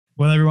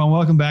Well, everyone,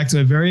 welcome back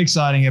to a very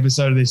exciting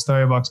episode of the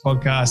Storybox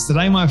podcast.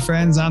 Today, my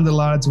friends, I'm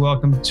delighted to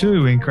welcome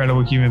two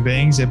incredible human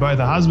beings. They're both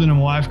a husband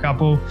and wife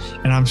couple,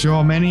 and I'm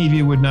sure many of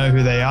you would know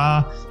who they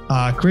are.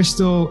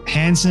 Dwyer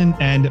Hansen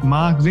and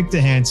Mark Victor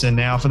Hansen.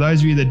 Now, for those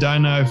of you that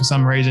don't know for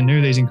some reason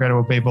who these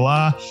incredible people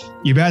are,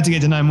 you're about to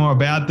get to know more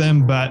about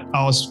them, but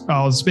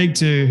I'll speak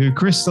to who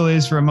Crystal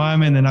is for a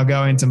moment, then I'll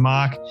go into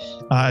Mark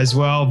as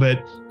well.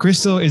 But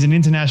Crystal is an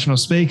international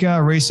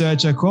speaker,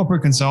 researcher,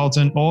 corporate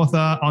consultant,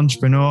 author,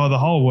 entrepreneur, the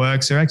whole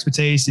works. Her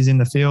expertise is in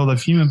the field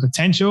of human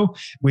potential,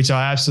 which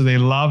I absolutely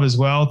love as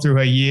well through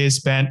her years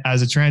spent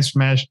as a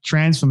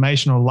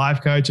transformational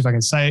life coach, if I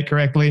can say it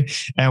correctly,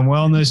 and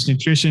wellness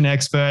nutrition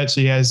expert.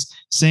 She has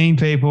seen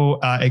people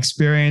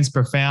experience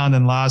profound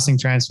and lasting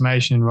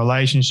transformation in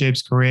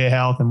relationships, career,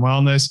 health, and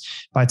wellness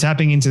by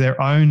tapping into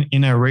their own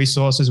inner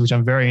resources, which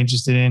I'm very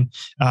interested in.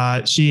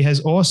 She has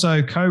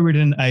also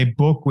co-written a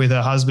book with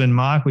her husband,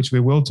 Mark, which we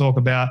will talk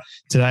about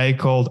today,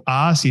 called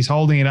Ask. He's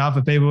holding it up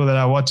for people that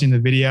are watching the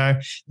video.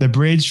 The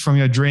Bridge from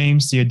Your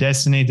Dreams to Your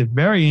Destiny. It's a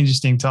very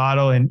interesting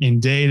title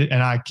indeed,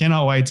 and I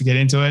cannot wait to get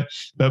into it.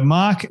 But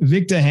Mark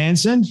Victor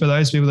Hansen, for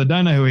those people that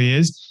don't know who he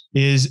is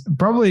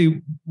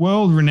probably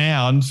world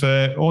renowned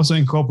for also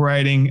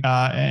incorporating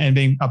and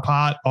being a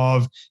part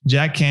of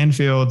Jack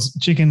Canfield's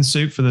Chicken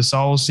Soup for the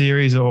Soul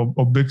series or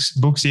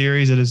book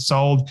series that has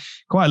sold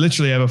quite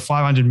literally over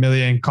 500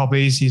 million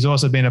copies. He's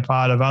also been a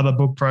part of other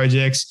book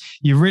projects.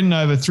 You've written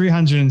over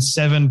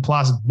 307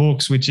 plus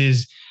books, which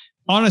is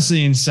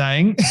honestly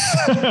insane.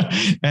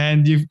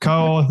 And you've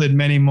co-authored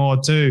many more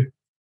too.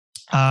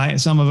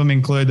 Some of them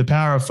include The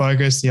Power of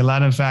Focus, The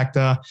Aladdin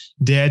Factor,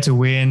 Dare to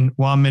Win,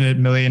 1 Minute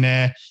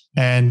Millionaire,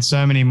 and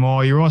so many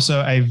more. You're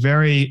also a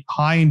very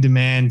high in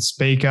demand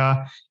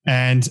speaker,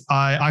 and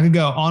I could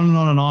go on and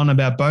on and on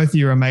about both of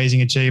your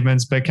amazing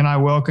achievements, but can I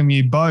welcome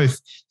you both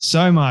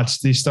so much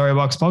to the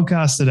Storybox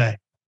podcast today?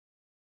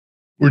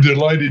 We're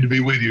delighted to be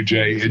with you,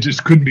 Jay. It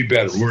just couldn't be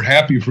better. We're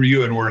happy for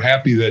you, and we're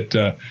happy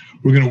that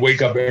we're going to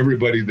wake up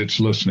everybody that's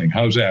listening.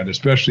 How's that?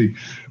 Especially,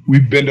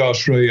 we've been to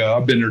Australia.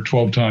 I've been there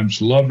 12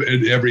 times. Love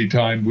it every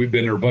time. We've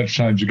been there a bunch of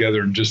times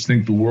together and just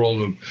think the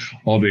world of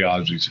all the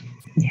Aussies.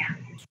 Yeah.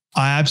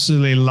 I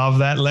absolutely love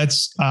that.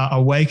 Let's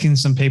awaken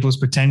some people's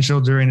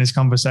potential during this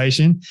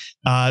conversation.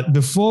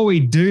 Before we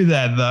do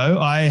that, though,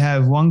 I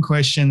have one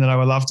question that I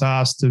would love to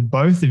ask to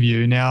both of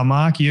you. Now,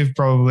 Mark, you've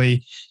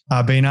probably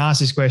been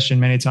asked this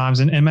question many times,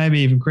 and maybe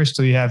even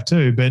Crystal, you have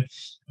too, but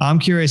I'm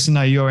curious to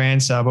know your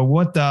answer. But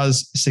what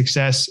does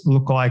success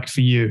look like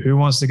for you? Who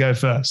wants to go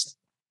first?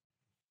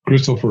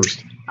 Crystal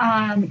first.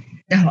 I'm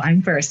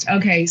first.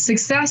 Okay.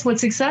 What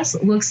success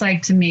looks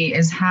like to me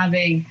is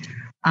having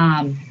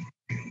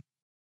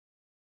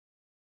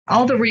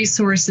all the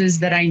resources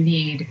that I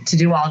need to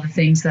do all the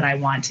things that I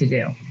want to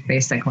do,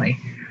 basically.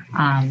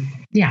 And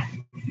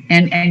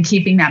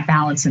keeping that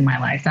balance in my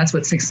life. That's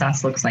what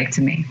success looks like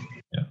to me.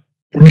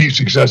 For me,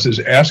 success is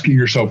asking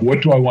yourself,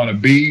 what do I want to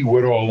be? What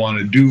do I want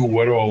to do?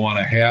 What do I want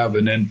to have?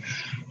 And then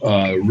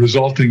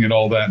resulting in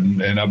all that.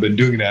 And I've been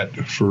doing that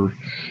for,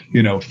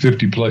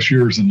 50 plus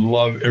years and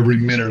love every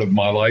minute of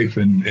my life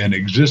and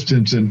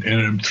existence. And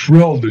I'm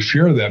thrilled to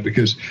share that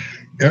because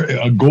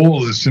a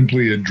goal is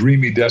simply a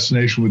dreamy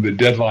destination with a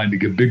deadline to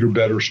get bigger,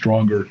 better,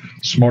 stronger,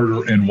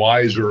 smarter, and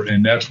wiser.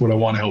 And that's what I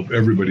want to help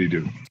everybody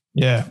do.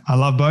 Yeah, I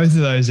love both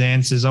of those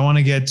answers. I want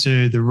to get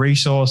to the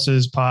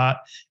resources part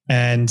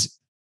and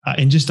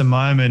in just a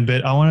moment,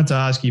 but I wanted to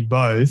ask you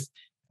both,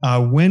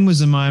 when was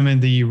the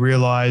moment that you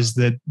realized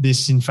that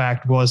this, in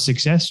fact, was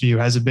success for you?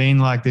 Has it been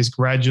like this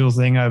gradual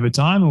thing over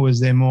time, or was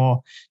there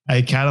more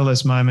a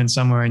catalyst moment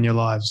somewhere in your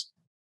lives?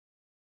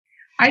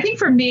 I think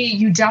for me,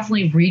 you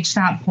definitely reach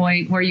that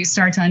point where you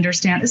start to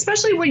understand,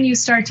 especially when you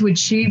start to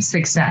achieve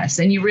success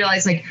and you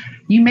realize like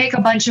you make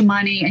a bunch of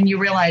money and you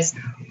realize,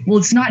 well,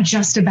 it's not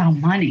just about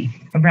money,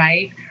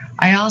 right?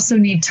 I also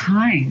need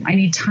time. I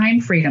need time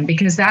freedom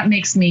because that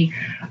makes me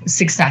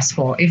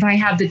successful. If I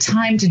have the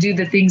time to do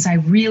the things I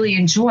really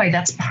enjoy,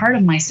 that's part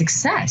of my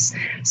success.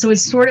 So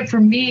it's sort of, for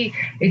me,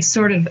 it's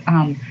sort of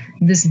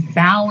this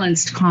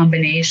balanced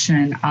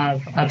combination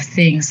of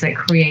things that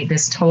create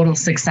this total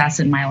success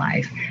in my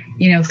life.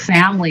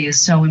 Family is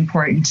so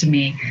important to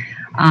me.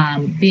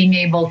 Being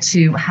able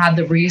to have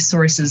the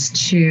resources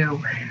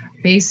to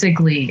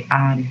basically,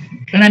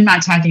 and I'm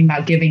not talking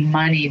about giving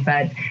money,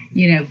 but,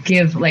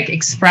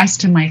 express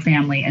to my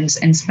family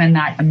and spend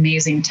that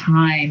amazing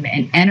time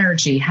and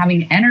energy,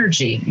 having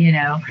energy,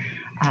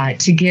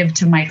 to give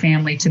to my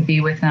family, to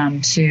be with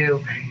them,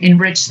 to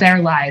enrich their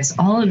lives.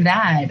 All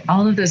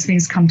of those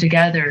things come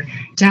together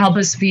to help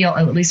us feel,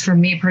 at least for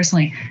me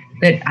personally,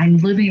 that I'm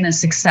living a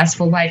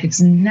successful life.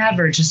 It's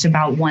never just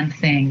about one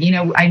thing.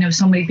 I know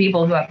so many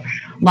people who have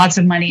lots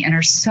of money and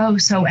are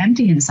so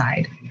empty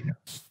inside.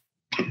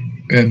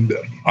 And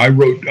I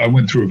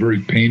went through a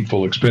very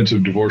painful,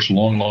 expensive divorce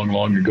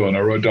long ago, and I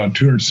wrote down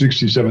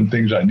 267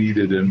 things I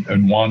needed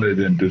and wanted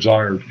and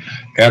desired,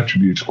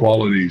 attributes,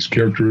 qualities,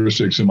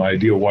 characteristics of my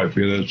ideal wife.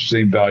 We had the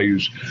same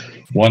values,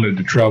 wanted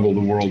to travel the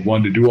world,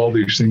 wanted to do all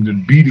these things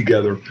and be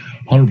together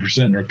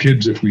 100%. And our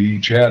kids, if we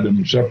each had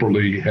them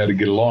separately, had to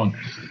get along.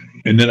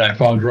 And then I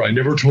found her. I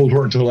never told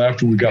her until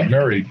after we got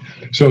married.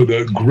 So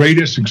the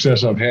greatest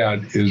success I've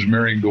had is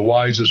marrying the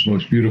wisest,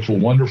 most beautiful,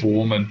 wonderful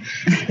woman.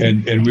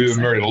 And we've been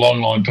married a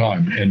long, long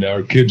time. And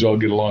our kids all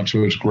get along,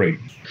 so it's great.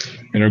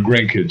 And our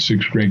grandkids,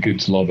 6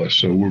 grandkids, love us.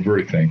 So we're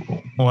very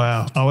thankful.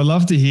 Wow. I would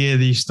love to hear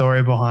the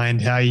story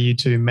behind how you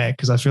two met,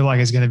 because I feel like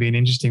it's going to be an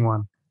interesting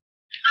one.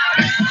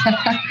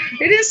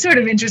 It is sort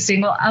of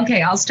interesting. Well,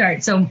 okay, I'll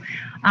start. So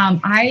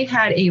I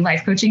had a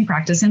life coaching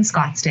practice in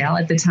Scottsdale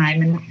at the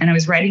time, and I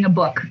was writing a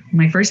book,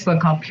 my first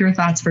book called Pure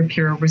Thoughts for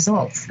Pure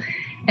Results.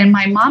 And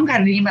my mom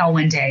got an email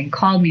one day and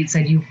called me and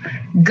said, "You've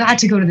got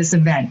to go to this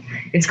event.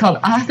 It's called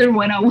Author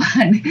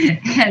 101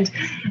 and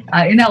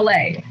in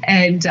LA.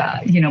 And,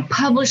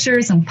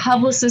 publishers and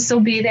publicists will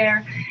be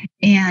there.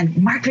 And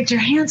Mark Victor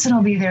Hansen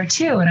will be there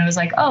too." And I was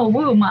like, "Oh,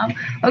 woo, Mom.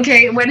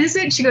 Okay, when is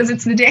it?" She goes,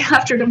 "It's the day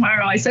after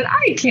tomorrow." I said,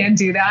 "I can't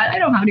do that. I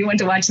don't have anyone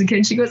to watch the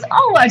kids." She goes,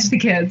 "I'll watch the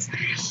kids."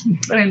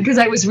 Because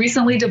I was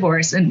recently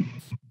divorced. And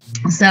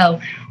so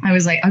I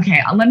was like,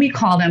 okay, let me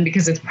call them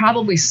because it's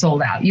probably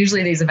sold out.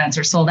 Usually these events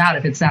are sold out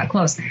if it's that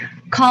close.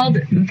 Called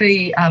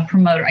the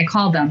promoter. I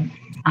called them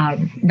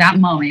that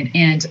moment.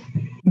 And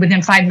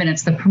within 5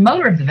 minutes, the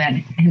promoter of the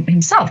event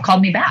himself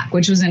called me back,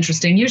 which was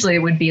interesting. Usually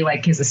it would be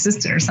like his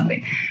assistant or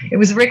something. It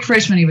was Rick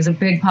Frischman. He was a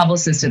big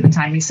publicist at the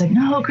time. He said,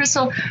 "No,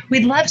 Crystal,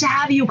 we'd love to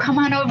have you. Come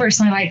on over."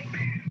 So I'm like,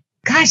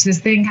 gosh, this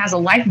thing has a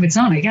life of its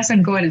own. I guess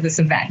I'm going to this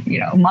event.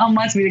 Mom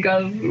wants me to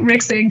go.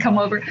 Rick's saying, "Come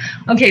over."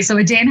 Okay, so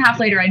a day and a half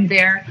later, I'm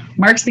there.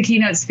 Mark's the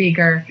keynote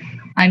speaker.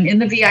 I'm in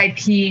the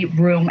VIP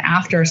room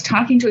after. I was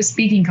talking to a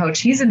speaking coach.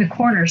 He's in the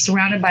corner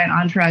surrounded by an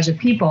entourage of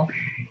people.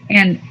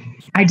 And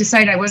I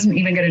decided I wasn't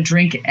even going to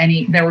drink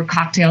any. There were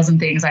cocktails and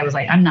things. I was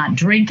like, I'm not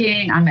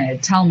drinking. I'm going to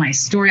tell my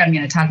story. I'm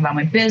going to talk about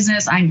my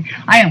business. I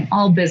am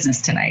all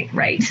business tonight,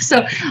 right?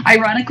 So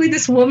ironically,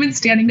 this woman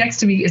standing next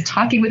to me is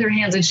talking with her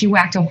hands, and she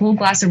whacked a whole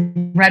glass of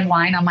red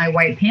wine on my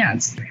white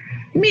pants.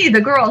 Me,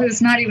 the girl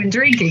who's not even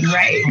drinking,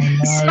 right?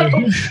 Oh,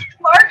 no. So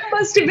Mark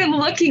must have been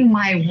looking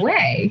my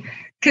way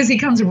because he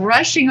comes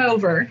rushing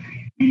over.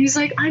 And he's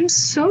like, "I'm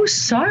so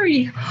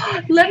sorry.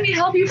 Let me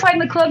help you find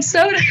the club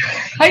soda.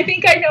 I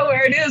think I know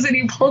where it is." And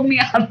he pulled me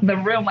out of the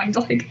room. I'm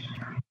like,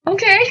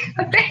 "Okay,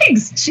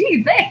 thanks.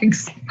 Gee,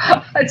 thanks."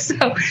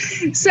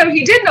 So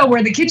he did know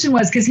where the kitchen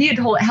was because he had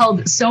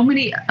held so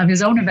many of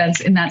his own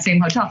events in that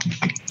same hotel.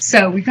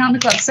 So we found the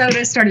club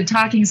soda, started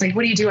talking. He's like,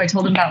 "What do you do?" I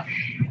told him about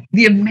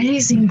the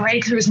amazing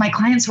breakthroughs my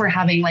clients were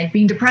having, like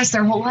being depressed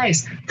their whole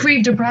lives, free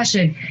of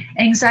depression,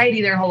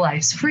 anxiety their whole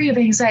lives, free of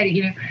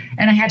anxiety,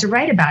 and I had to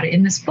write about it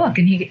in this book.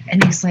 And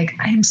he's like,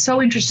 "I am so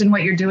interested in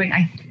what you're doing.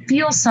 I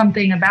feel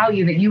something about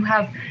you that you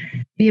have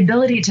the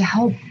ability to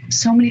help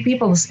so many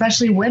people,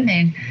 especially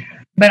women.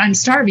 But I'm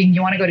starving.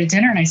 You want to go to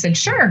dinner?" And I said,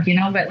 "Sure,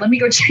 but let me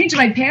go change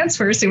my pants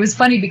first." It was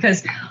funny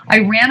because I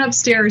ran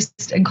upstairs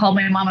and called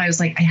my mom. I was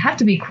like, "I have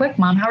to be quick,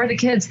 Mom. How are the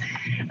kids?"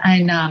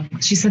 And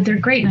she said, "They're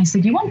great." And I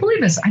said, "You won't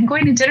believe this. I'm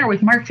going to dinner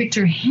with Mark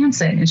Victor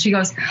Hansen." And she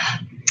goes,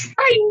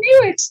 "I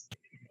knew it."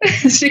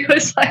 She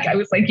was like, I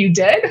was like, "You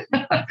did?"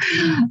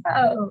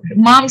 Oh,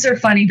 moms are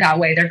funny that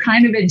way. They're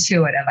kind of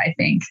intuitive, I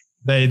think.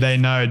 They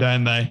know,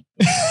 don't they?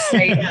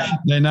 They know.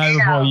 They know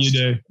before you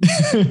do.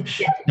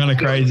 Kind of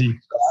crazy.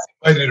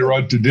 I invited her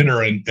out to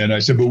dinner and I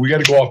said, "But we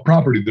got to go off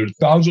property. There's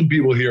 1,000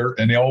 people here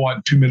and they all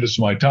want 2 minutes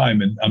of my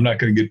time and I'm not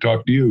going to get to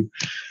talk to you."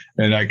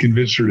 And I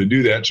convinced her to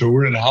do that. So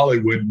we're in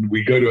Hollywood and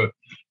we go to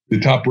the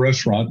top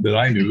restaurant that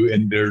I knew,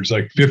 and there's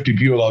like 50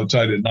 people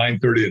outside at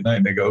 9:30 at night,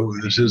 and they go,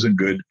 "Oh, this isn't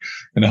good.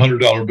 And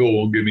 $100 bill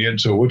won't get me in,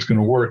 so what's going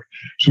to work?"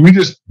 So we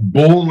just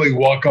boldly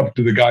walk up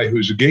to the guy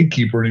who's a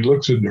gatekeeper, and he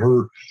looks at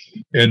her.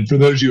 And for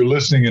those of you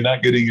listening and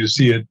not getting to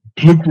see it,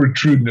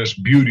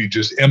 pulchritudinous beauty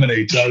just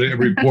emanates out of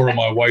every pore of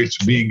my wife's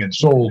being and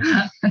soul.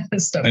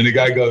 And the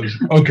guy goes,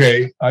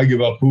 "Okay, I give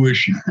up. Who is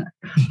she?"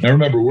 Now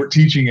remember, we're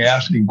teaching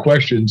asking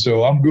questions,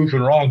 so I'm goofing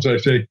around. So I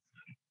say,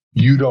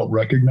 "You don't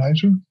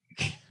recognize her?"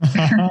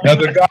 Now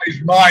the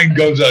guy's mind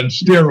goes on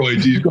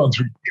steroids. He's gone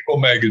through People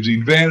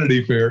magazine,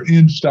 Vanity Fair,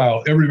 In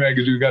Style, every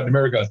magazine we got in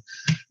America.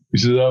 He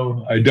says,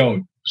 "Oh, I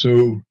don't."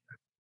 So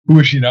who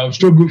is she now? I'm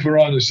still goofing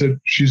around. I said,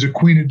 "She's a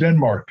queen of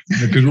Denmark,"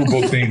 because we're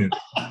both Danish.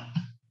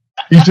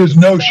 He says,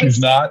 "No, she's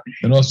not."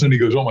 And all of a sudden he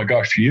goes, "Oh my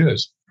gosh, she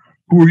is.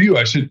 Who are you?"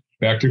 I said,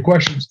 back to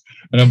questions.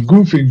 And I'm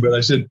goofing, but I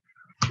said,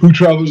 "Who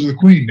travels with the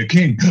queen, the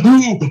king?"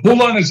 "Oh,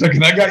 hold on a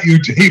second. I got you a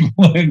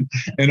table."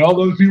 And all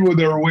those people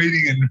that were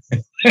waiting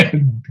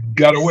and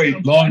got to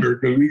wait longer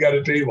because we got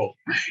a table.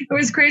 It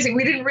was crazy.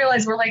 We didn't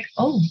realize. We're like,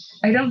 "Oh,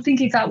 I don't think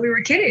he thought we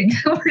were kidding."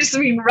 We're just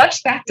being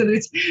rushed back to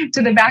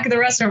the back of the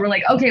restaurant. We're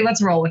like, "Okay,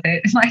 let's roll with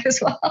it. Might as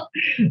well."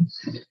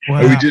 Wow.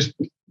 And we just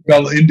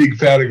fell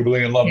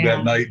indefatigably in love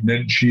that night. And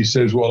then she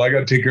says, "Well, I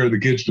got to take care of the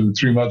kids for the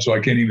 3 months, so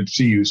I can't even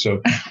see you."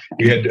 So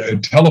we had a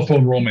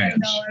telephone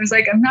romance. I was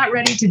like, "I'm not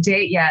ready to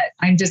date yet.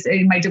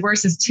 My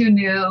divorce is too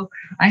new.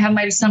 I have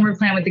my summer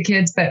plan with the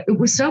kids." But it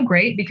was so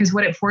great because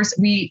what it forced,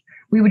 we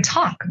would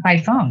talk by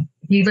phone.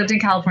 He lived in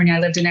California. I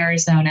lived in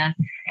Arizona.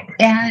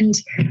 And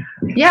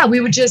yeah,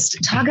 we would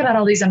just talk about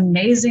all these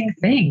amazing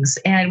things.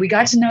 And we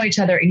got to know each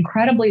other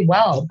incredibly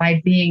well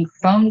by being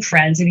phone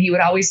friends. And he would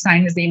always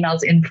sign his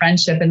emails in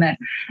friendship. And then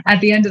at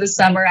the end of the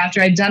summer,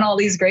 after I'd done all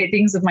these great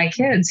things with my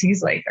kids,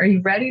 he's like, "Are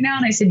you ready now?"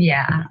 And I said,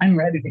 "Yeah, I'm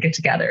ready to get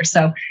together."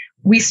 So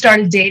we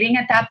started dating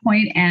at that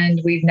point,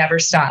 and we've never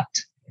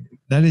stopped.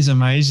 That is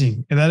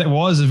amazing. That it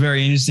was a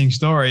very interesting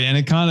story. And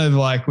it kind of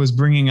like was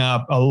bringing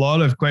up a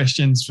lot of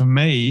questions for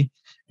me.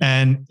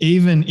 And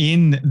even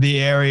in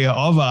the area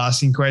of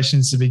asking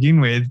questions to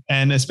begin with,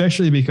 and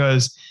especially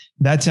because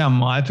that's how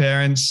my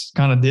parents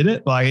kind of did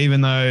it. Like, even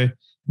though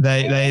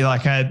they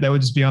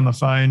would just be on the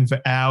phone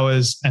for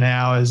hours and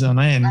hours on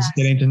end,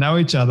 getting to know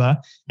each other.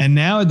 And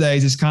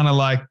nowadays it's kind of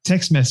like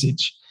text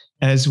message.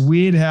 And it's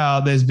weird how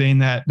there's been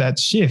that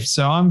shift.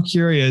 So I'm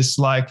curious,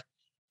 like,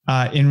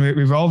 in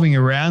revolving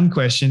around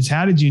questions,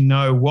 how did you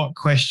know what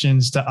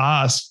questions to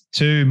ask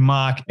to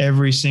Mark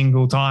every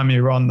single time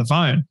you're on the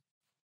phone?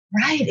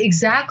 Right,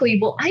 exactly.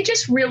 Well, I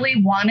just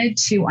really wanted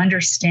to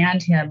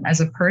understand him as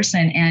a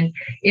person, and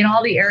in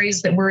all the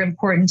areas that were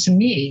important to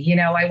me.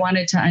 I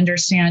wanted to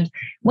understand,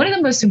 one of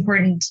the most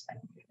important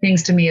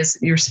things to me is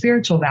your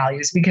spiritual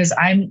values, because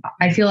I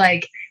feel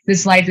like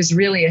this life is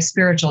really a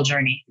spiritual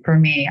journey for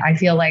me. I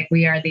feel like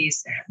we are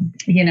these,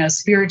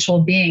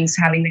 spiritual beings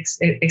having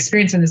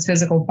experience in this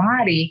physical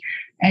body.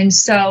 And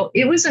so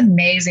it was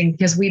amazing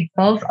because we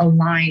both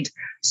aligned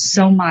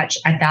so much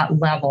at that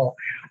level.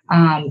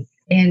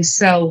 And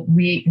so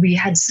we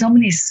had so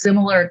many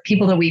similar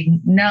people that we've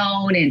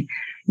known and,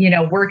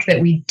 work that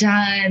we've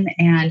done.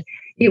 And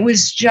it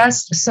was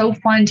just so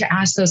fun to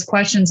ask those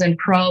questions and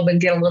probe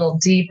and get a little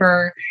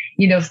deeper,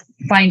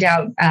 find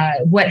out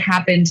what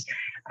happened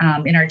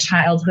in our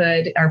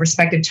childhood, our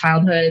respective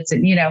childhoods,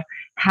 and,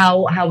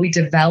 how we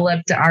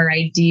developed our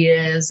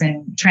ideas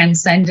and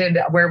transcended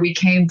where we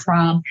came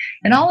from,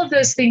 and all of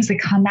those things that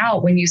come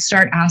out when you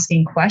start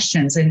asking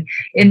questions. And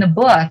in the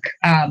book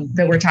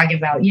that we're talking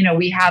about,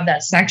 we have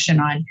that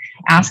section on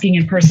asking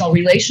in personal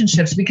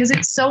relationships, because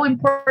it's so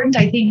important.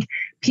 I think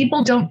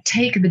people don't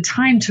take the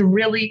time to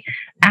really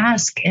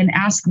ask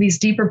these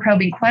deeper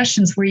probing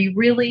questions where you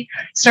really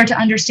start to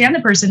understand the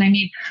person. I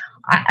mean,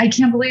 I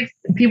can't believe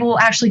people will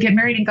actually get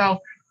married and go,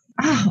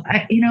 "Oh,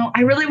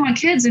 I really want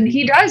kids," and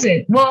he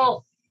doesn't.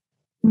 Well,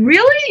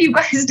 really? You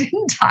guys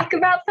didn't talk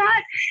about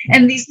that?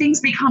 And these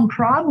things become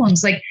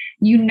problems. Like,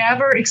 you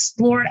never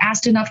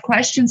asked enough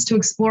questions to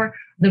explore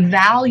the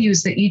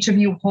values that each of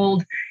you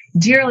hold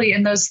dearly,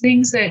 and those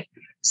things that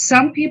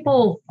some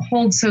people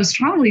hold so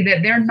strongly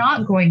that they're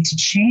not going to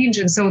change.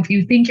 And so if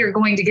you think you're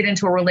going to get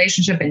into a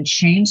relationship and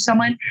change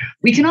someone,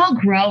 we can all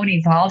grow and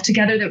evolve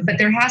together, but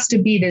there has to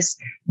be this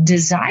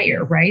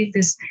desire, right?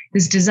 This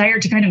desire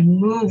to kind of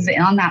move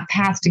on that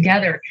path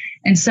together.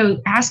 And so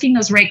asking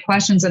those right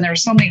questions, and there are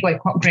so many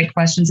great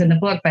questions in the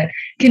book, but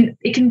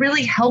it can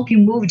really help you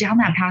move down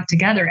that path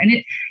together. And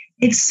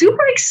it's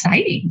super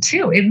exciting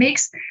too. It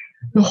makes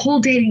the whole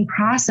dating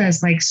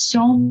process like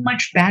so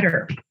much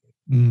better.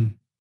 Mm.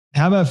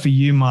 How about for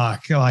you,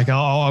 Mark? Like,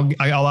 I'll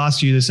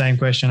ask you the same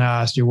question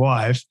I asked your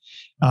wife.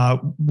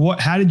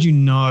 How did you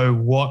know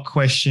what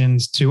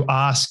questions to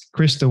ask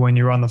Krista when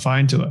you're on the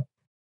phone to her?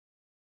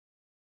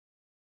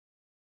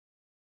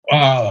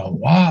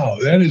 Wow.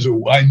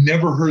 I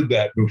never heard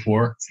that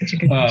before. Such a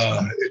good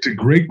question. It's a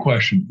great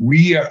question.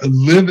 We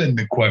live in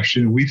the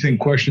question. We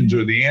think questions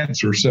are the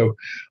answer. So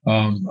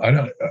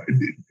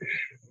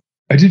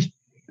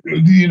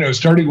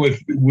starting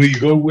with, will you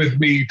go with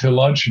me to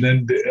lunch, and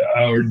then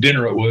or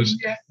dinner it was,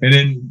 yeah. And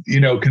then,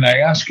 can I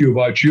ask you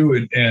about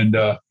you? And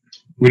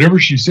whatever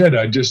she said,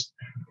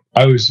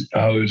 I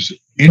was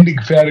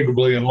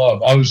indefatigably in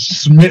love. I was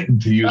smitten,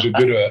 to use a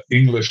good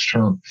English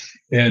term.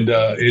 And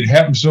it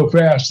happened so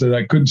fast that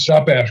I couldn't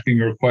stop asking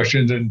her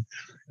questions. And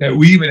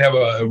we even have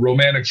a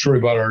romantic story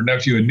about our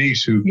nephew and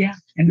niece who,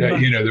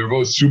 they're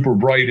both super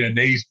bright, and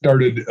they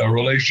started a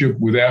relationship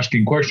with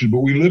asking questions. But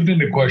we lived in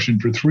the question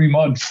for 3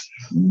 months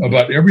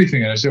about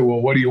everything. And I said,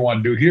 well, what do you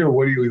want to do here?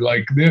 What do you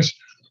like this?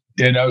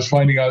 And I was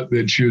finding out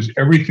that she was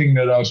everything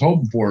that I was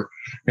hoping for.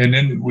 And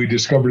then we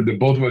discovered that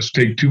both of us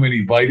take too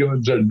many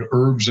vitamins and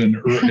herbs and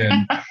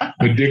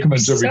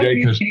medicaments every day,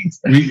 because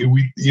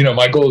we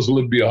my goal is to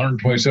live to be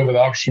 127th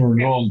officer in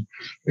Rome,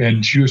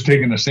 and she was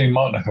taking the same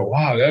amount. And I thought,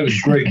 wow, that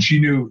is great. And she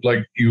knew,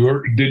 like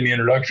you did in the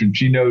introduction,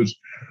 she knows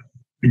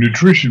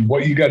nutrition,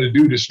 what you got to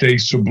do to stay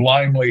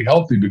sublimely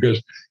healthy,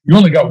 because you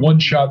only got one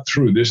shot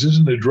through. This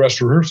isn't a dress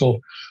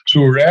rehearsal. So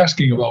we're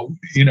asking about,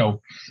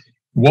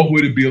 what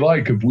would it be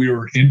like if we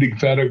were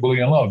indefatigably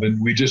in love?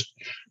 And we just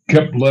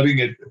kept letting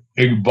it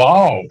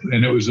evolve.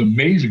 And it was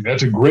amazing.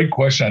 That's a great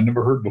question I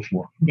never heard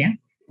before. Yeah.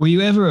 Were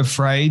you ever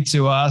afraid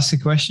to ask a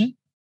question?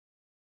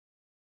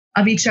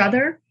 Of each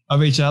other?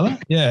 Of each other?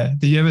 Yeah.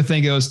 Did you ever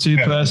think it was too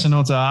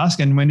personal to ask?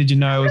 And when did you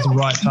know it was the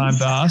right time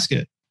to ask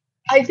it?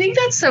 I think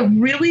that's a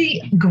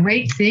really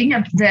great thing,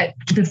 that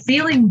the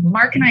feeling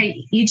Mark and I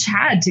each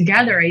had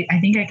together, I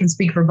think I can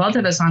speak for both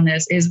of us on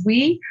this, is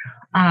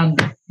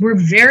we're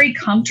very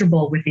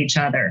comfortable with each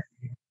other.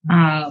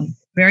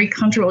 Very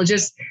comfortable.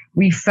 Just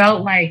we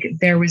felt like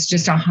there was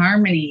just a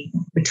harmony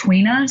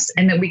between us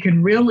and that we could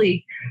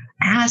really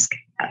ask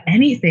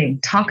anything,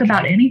 talk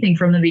about anything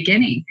from the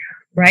beginning,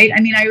 right?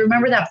 I mean, I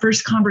remember that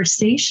first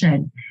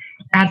conversation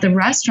at the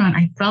restaurant.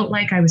 I felt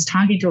like I was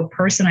talking to a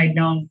person I'd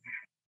known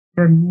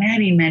for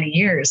many, many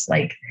years.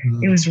 Like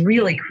it was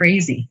really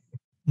crazy.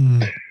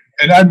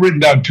 And I'd written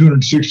down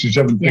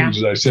 267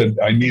 things that I said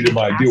I needed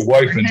my ideal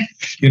wife. And,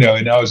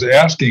 and I was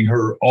asking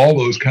her all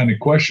those kind of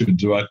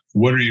questions about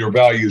what are your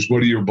values?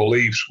 What are your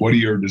beliefs? What are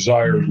your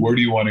desires? Where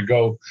do you want to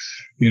go?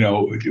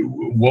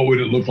 What would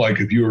it look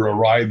like if you were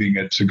arriving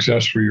at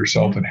success for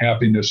yourself and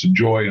happiness and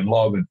joy and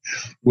love? And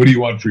what do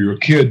you want for your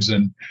kids?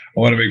 And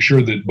I want to make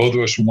sure that both of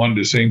us wanted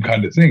the same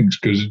kind of things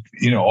because,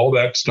 all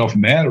that stuff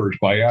matters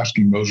by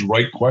asking those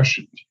right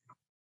questions.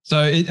 So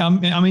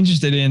I'm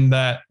interested in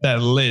that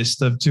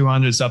list of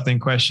 200 something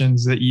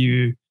questions that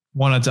you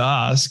wanted to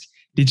ask.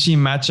 Did she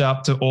match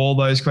up to all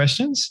those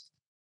questions?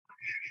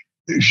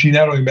 She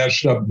not only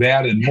matched up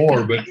that and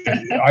more, but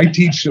I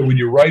teach that when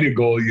you write a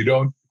goal, you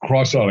don't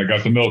cross out, I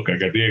got the milk, I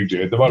got the eggs,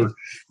 I got the butter.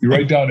 You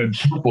write down in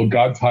purple,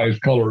 God's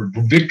highest color,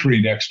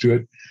 victory next to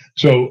it.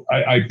 So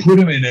I put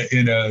them in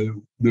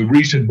the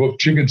recent book,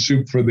 Chicken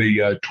Soup for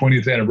the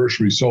 20th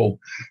Anniversary Soul,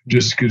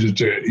 just because it's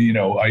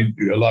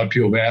a lot of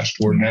people have asked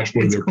for it, and that's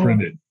where they're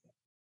printed.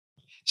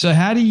 So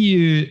how do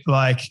you,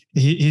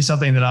 here's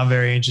something that I'm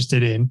very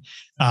interested in.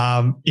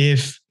 How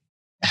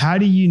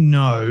do you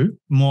know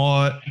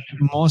more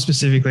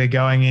specifically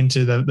going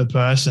into the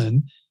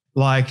person,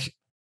 let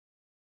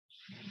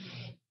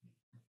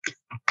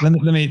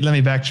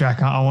me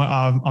backtrack.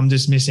 I'm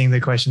just missing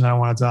the question that I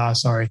wanted to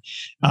ask. Sorry.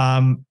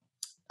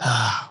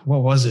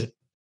 What was it?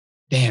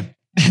 Damn.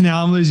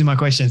 Now I'm losing my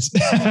questions.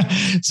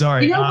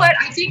 Sorry. You know what?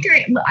 I think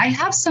I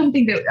have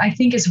something that I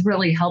think is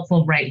really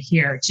helpful right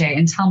here, Jay,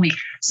 and tell me.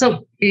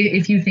 So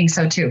if you think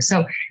so too.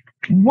 So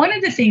one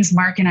of the things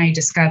Mark and I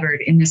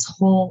discovered in this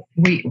whole,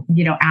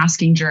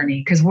 asking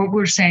journey, because what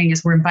we're saying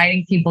is we're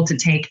inviting people to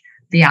take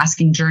the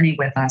asking journey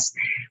with us.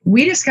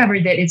 We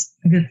discovered that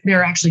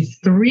there are actually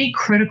 3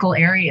 critical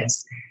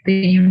areas that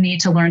you need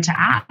to learn to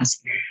ask.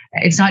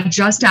 It's not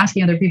just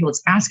asking other people,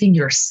 it's asking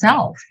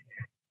yourself,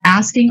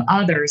 asking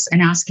others,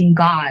 and asking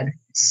God,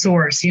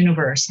 source,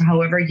 universe,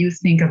 however you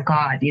think of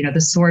God,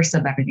 the source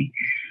of everything.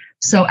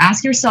 So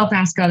ask yourself,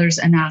 ask others,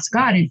 and ask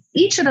God. And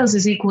each of those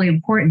is equally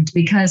important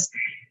because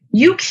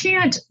you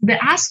can't,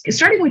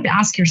 starting with the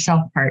ask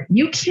yourself part,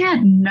 you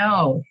can't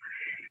know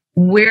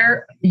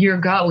where you're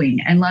going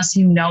unless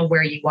you know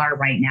where you are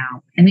right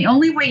now. And the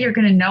only way you're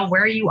going to know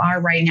where you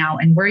are right now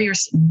and where you're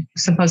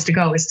supposed to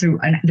go is through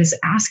this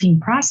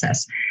asking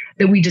process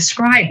that we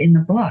describe in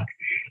the book.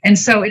 And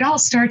so it all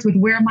starts with,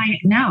 where am I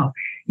now?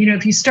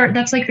 If you start,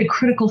 that's like the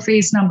critical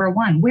phase number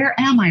 1. Where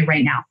am I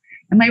right now?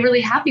 Am I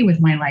really happy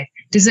with my life?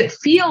 Does it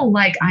feel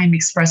like I'm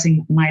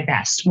expressing my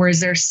best? Or is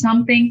there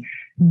something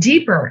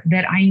deeper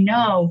that I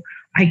know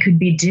I could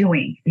be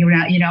doing?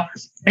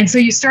 And so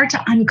you start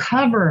to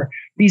uncover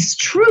these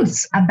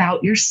truths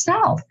about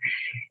yourself.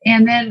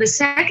 And then the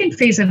second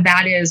phase of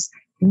that is,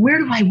 where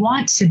do I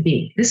want to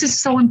be? This is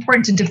so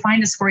important to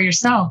define this for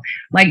yourself,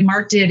 like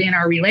Mark did in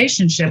our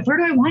relationship. Where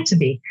do I want to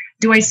be?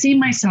 Do I see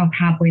myself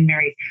happily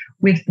married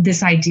with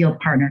this ideal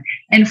partner?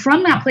 And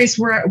from that place,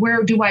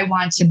 where do I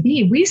want to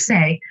be? We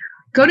say,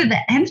 go to the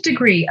nth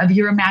degree of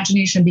your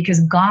imagination,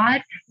 because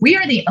God, we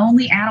are the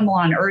only animal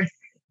on earth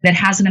that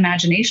has an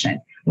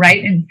imagination,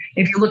 right? And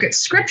if you look at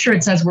scripture,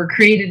 it says we're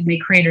created in the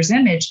Creator's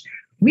image.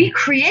 We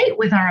create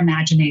with our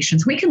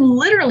imaginations. We can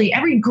literally,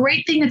 every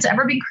great thing that's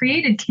ever been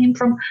created came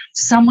from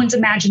someone's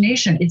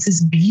imagination. It's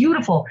this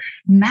beautiful,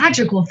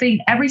 magical thing.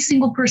 Every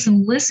single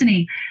person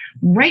listening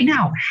right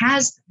now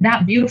has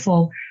that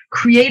beautiful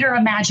creator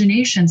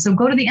imagination. So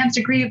go to the nth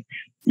degree,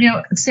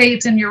 say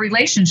it's in your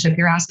relationship.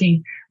 You're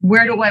asking,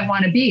 where do I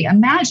want to be?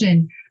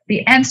 Imagine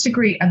the nth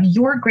degree of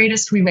your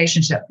greatest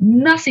relationship,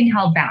 nothing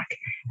held back.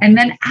 And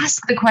then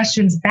ask the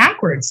questions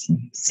backwards.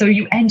 So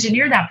you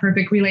engineer that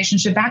perfect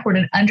relationship backward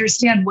and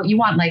understand what you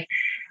want. Like,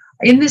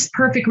 in this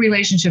perfect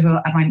relationship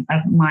of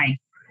mine,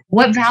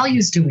 what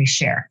values do we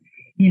share?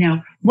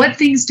 What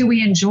things do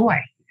we enjoy?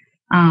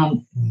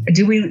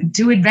 Do we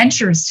do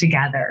adventures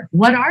together?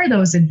 What are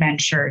those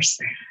adventures?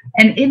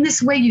 And in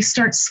this way, you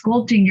start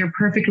sculpting your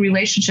perfect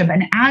relationship.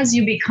 And as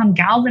you become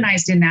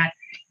galvanized in that,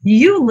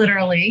 you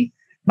literally,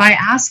 by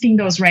asking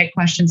those right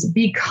questions,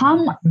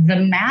 become the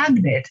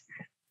magnet,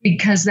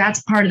 because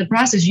that's part of the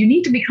process. You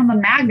need to become a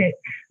magnet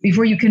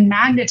before you can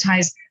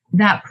magnetize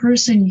that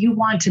person you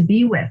want to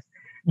be with,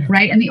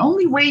 right? And the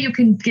only way you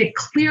can get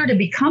clear to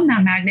become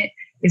that magnet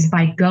is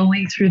by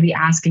going through the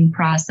asking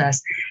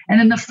process. And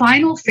then the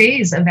final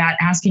phase of that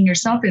asking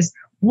yourself is,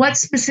 what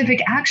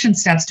specific action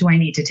steps do I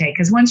need to take?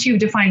 Because once you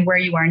define where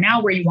you are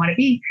now, where you want to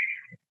be,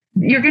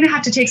 you're going to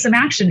have to take some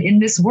action in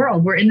this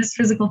world. We're in this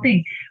physical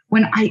thing.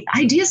 When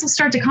ideas will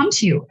start to come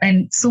to you,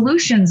 and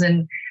solutions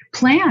and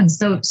plans.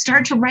 So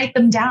start to write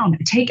them down.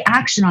 Take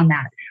action on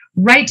that.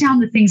 Write down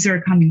the things that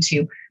are coming to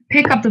you.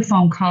 Pick up the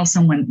phone, call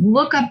someone,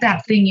 look up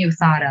that thing you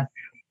thought of.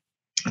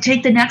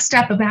 Take the next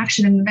step of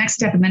action, and the next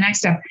step, and the next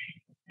step.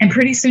 And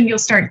pretty soon you'll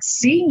start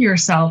seeing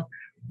yourself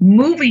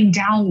moving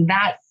down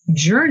that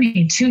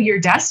journey to your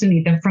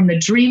destiny, from the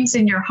dreams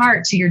in your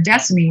heart to your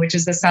destiny, which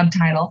is the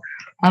subtitle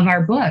of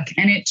our book.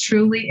 And it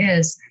truly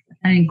is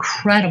an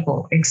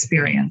incredible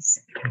experience.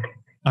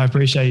 I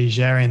appreciate you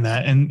sharing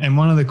that. And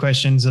one of the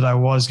questions that I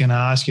was going to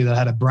ask you that I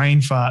had a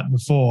brain fart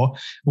before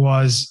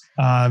was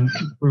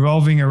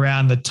revolving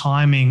around the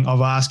timing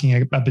of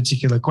asking a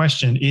particular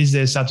question. Is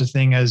there such a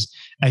thing as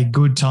a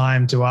good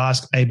time to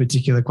ask a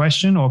particular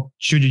question, or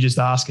should you just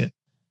ask it?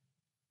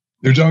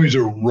 There's always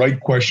a right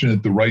question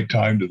at the right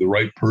time to the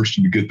right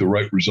person to get the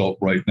right result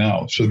right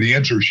now. So the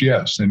answer is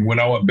yes. And when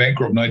I went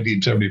bankrupt in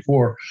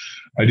 1974,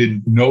 I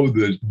didn't know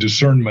the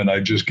discernment I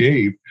just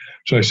gave.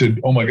 So I said,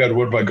 oh my God,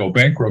 what if I go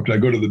bankrupt? I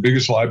go to the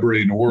biggest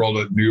library in the world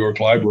at New York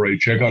Library,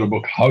 check out a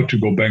book, How to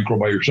Go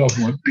Bankrupt by Yourself.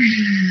 And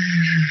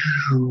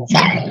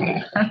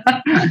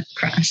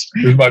Crash.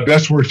 It was my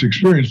best, worst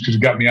experience because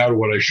it got me out of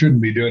what I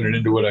shouldn't be doing and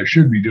into what I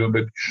should be doing.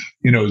 But,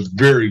 you know, it's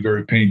very,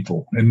 very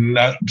painful and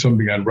not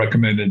something I'd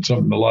recommend, and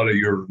something a lot of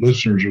your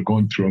listeners are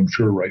going through, I'm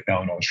sure, right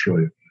now in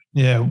Australia.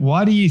 Yeah.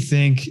 Why do you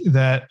think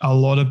that a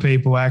lot of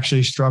people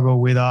actually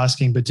struggle with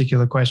asking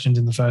particular questions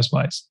in the first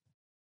place?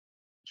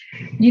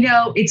 You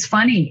know, it's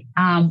funny.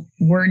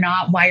 We're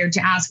not wired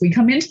to ask. We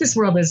come into this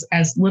world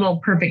as little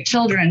perfect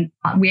children.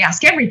 We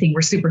ask everything.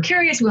 We're super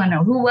curious. We want to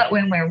know who, what,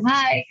 when, where,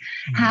 why,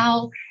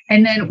 how.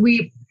 And then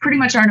we pretty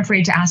much aren't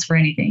afraid to ask for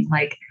anything.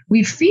 Like,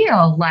 we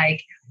feel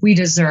like we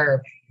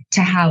deserve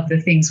to have the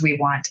things we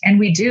want. And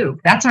we do.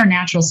 That's our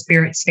natural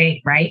spirit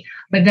state, right?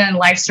 But then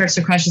life starts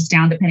to crush us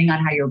down depending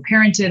on how you were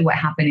parented, what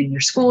happened in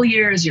your school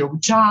years, your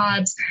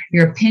jobs,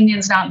 your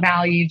opinions not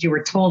valued. You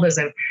were told as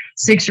a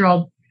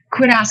 6-year-old,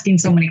 quit asking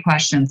so many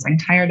questions. I'm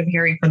tired of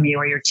hearing from you.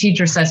 Or your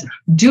teacher says,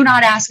 do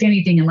not ask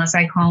anything unless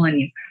I call on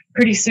you.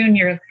 Pretty soon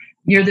you're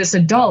this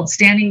adult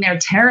standing there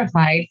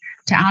terrified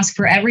to ask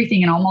for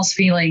everything and almost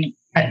feeling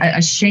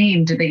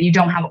ashamed that you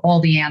don't have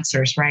all the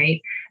answers, right?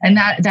 And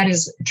that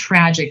is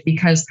tragic,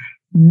 because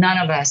none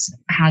of us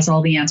has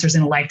all the answers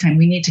in a lifetime.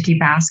 We need to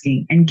keep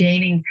asking and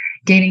gaining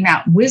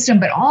that wisdom,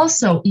 but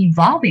also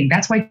evolving.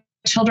 That's why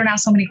children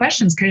ask so many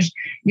questions, because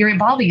you're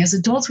evolving. As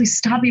adults, we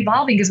stop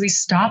evolving because we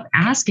stop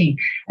asking.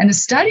 And the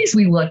studies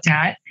we looked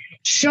at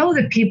show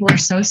that people are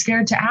so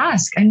scared to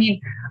ask. I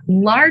mean,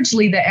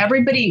 largely that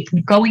everybody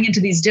going into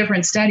these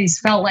different studies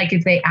felt like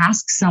if they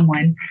ask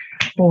someone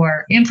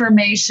for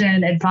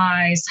information,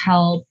 advice,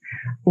 help,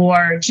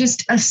 or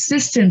just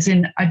assistance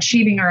in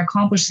achieving or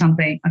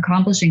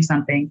accomplishing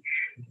something,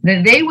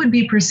 that they would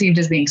be perceived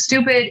as being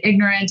stupid,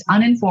 ignorant,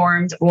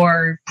 uninformed,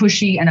 or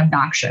pushy and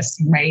obnoxious,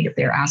 right? If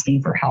they're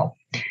asking for help.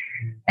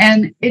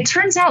 And it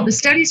turns out the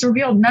studies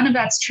revealed none of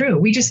that's true.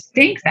 We just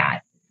think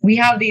that. We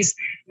have these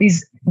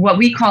what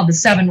we call the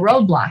 7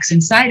 roadblocks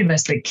inside of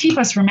us that keep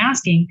us from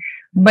asking,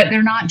 but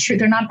they're not true.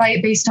 They're not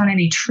based on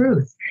any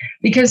truth.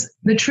 Because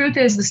the truth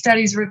is, the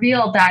studies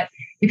reveal that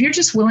if you're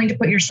just willing to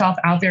put yourself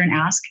out there and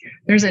ask,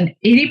 there's an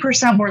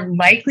 80% more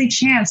likely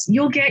chance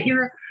you'll get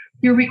your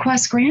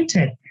request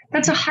granted.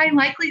 That's a high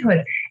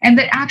likelihood. And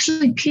that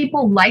actually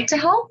people like to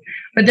help,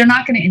 but they're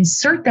not going to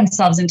insert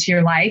themselves into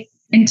your life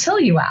until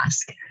you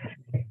ask.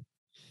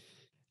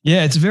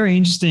 Yeah, it's a very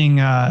interesting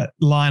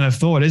line of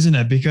thought, isn't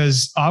it?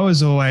 Because I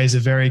was always a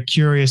very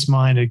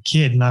curious-minded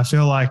kid, and I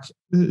feel like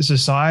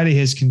society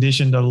has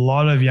conditioned a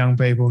lot of young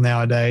people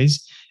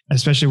nowadays,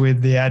 especially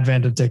with the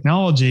advent of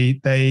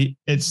technology.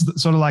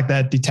 It's sort of like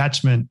that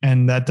detachment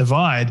and that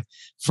divide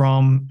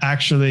from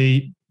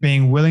actually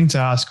being willing to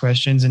ask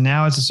questions, and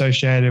now it's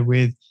associated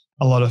with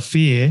a lot of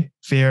fear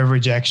of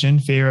rejection,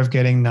 fear of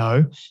getting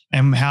no,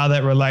 and how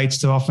that relates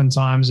to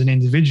oftentimes an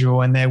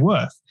individual and their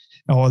worth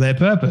or their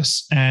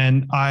purpose.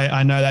 And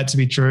I know that to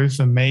be true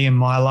for me in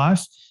my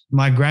life.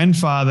 My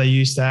grandfather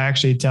used to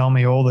actually tell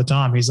me all the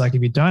time, he's like,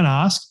 if you don't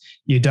ask,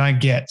 you don't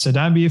get. So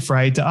don't be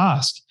afraid to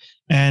ask.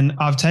 And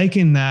I've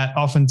taken that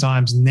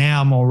oftentimes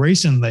now more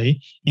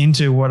recently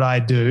into what I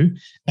do.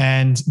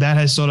 And that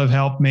has sort of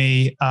helped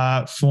me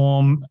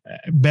form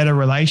better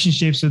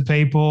relationships with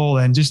people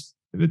and just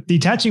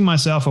detaching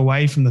myself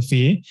away from the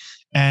fear.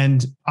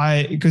 And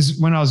because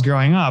when I was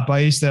growing up, I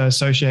used to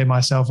associate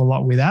myself a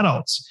lot with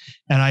adults,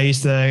 and I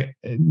used to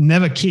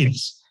never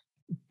kids,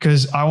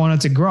 because I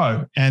wanted to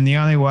grow. And the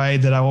only way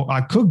that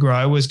I could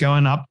grow was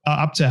going up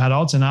to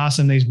adults and ask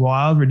them these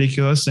wild,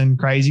 ridiculous, and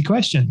crazy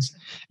questions.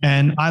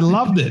 And I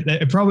loved it.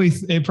 It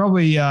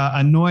probably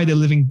annoyed the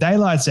living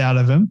daylights out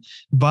of them,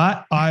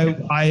 but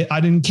I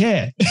didn't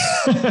care.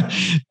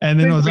 And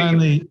then it was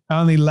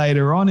only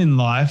later on in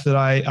life that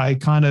I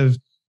kind of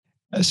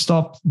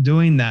stopped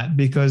doing that,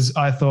 because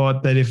I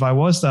thought that if I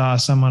was to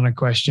ask someone a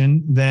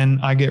question, then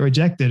I get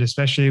rejected,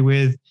 especially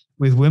with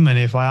women.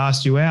 If I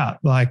asked you out,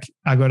 like,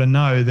 I got to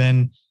know,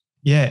 then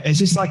yeah, it's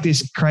just like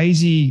this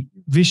crazy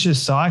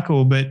vicious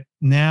cycle. But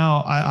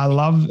now I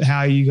love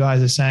how you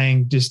guys are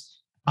saying, just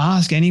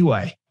ask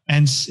anyway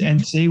and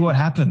see what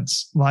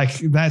happens. Like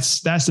that's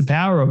the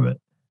power of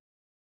it.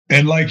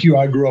 And like you,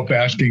 I grew up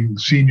asking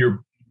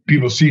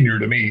people senior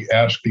to me,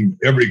 asking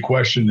every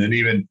question, and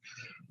even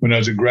when I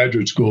was in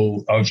graduate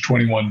school, I was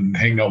 21 and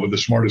hanging out with the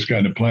smartest guy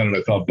on the planet.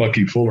 I thought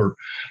Bucky Fuller,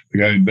 the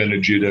guy who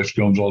invented geodesic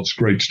domes, all this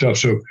great stuff.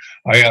 So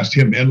I asked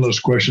him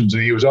endless questions,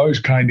 and he was always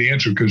kind to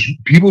answer, because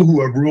people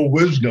who have real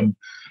wisdom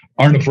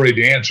aren't afraid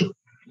to answer.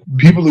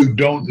 People who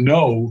don't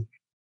know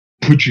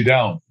put you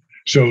down.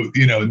 So,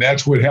 and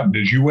that's what happened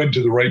is you went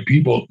to the right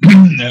people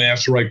and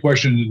asked the right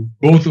questions.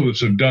 Both of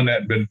us have done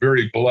that and been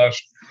very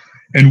blessed.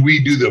 And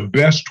we do the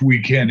best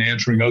we can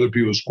answering other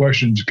people's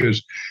questions,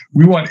 because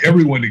we want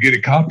everyone to get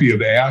a copy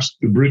of Ask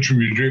the Bridge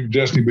from Your Dream to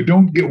Destiny, but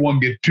don't get one,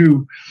 get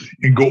two,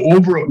 and go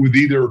over it with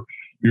either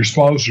your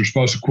spouse or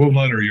spouse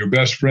equivalent or your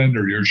best friend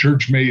or your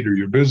church mate or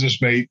your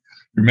business mate,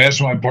 your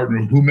mastermind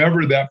partner,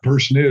 whomever that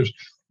person is,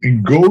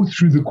 and go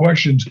through the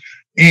questions.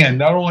 And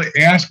not only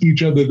ask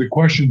each other the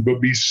questions,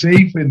 but be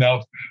safe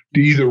enough to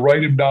either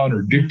write them down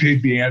or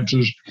dictate the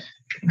answers,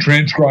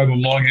 transcribe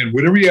them longhand,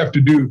 whatever you have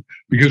to do.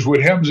 Because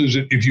what happens is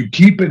that if you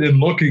keep it and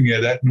looking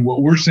at it, and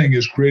what we're saying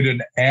is create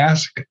an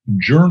ask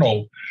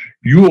journal,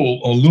 you'll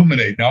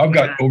illuminate. Now, I've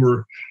got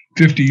over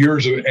 50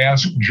 years of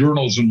ask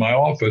journals in my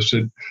office.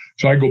 And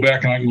so I go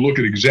back and I can look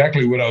at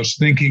exactly what I was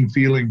thinking,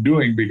 feeling,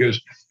 doing,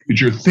 because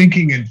it's your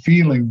thinking and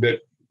feeling that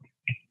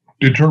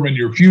determine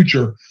your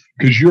future,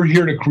 because you're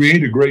here to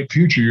create a great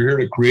future. You're here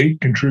to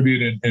create,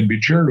 contribute, and be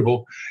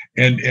charitable.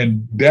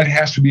 And that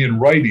has to be in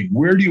writing.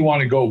 Where do you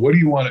want to go? What do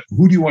you want?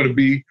 Who do you want to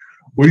be?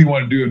 What do you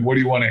want to do? And what do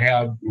you want to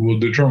have will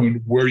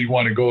determine where you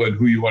want to go and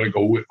who you want to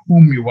go with,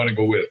 whom you want to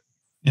go with.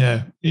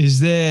 Yeah. Is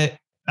there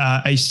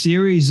a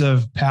series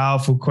of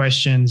powerful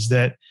questions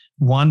that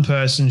one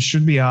person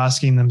should be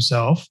asking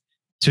themselves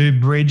to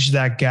bridge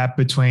that gap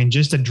between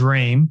just a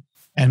dream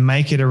and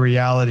make it a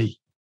reality?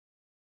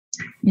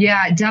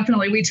 Yeah,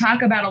 definitely. We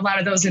talk about a lot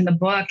of those in the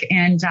book,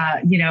 and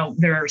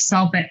there are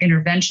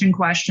self-intervention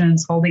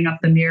questions, holding up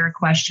the mirror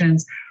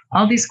questions,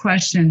 all these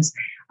questions.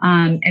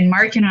 And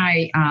Mark and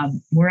I,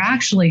 we're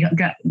actually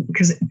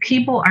because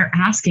people are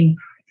asking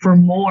for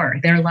more.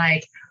 They're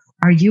like,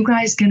 "Are you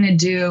guys going to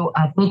do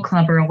a book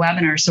club or a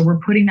webinar?" So we're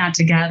putting that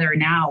together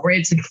now.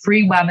 It's a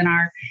free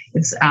webinar.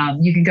 It's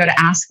you can go to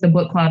Ask the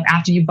Book Club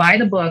after you buy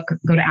the book.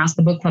 Go to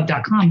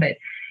askthebookclub.com. But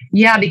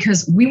yeah,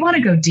 because we want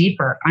to go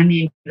deeper. I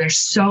mean, there's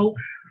so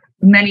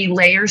many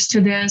layers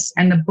to this,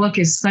 and the book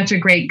is such a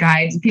great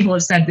guide. People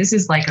have said this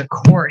is like a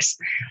course,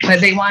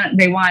 but they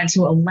want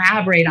to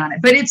elaborate on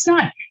it. But it's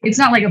not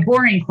like a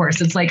boring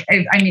course. It's like,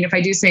 I mean, if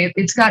I do say it,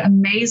 it's got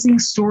amazing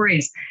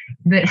stories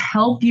that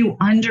help you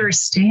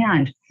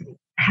understand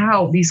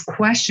how these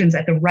questions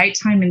at the right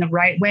time in the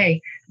right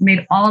way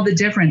made all the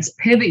difference.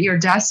 Pivot your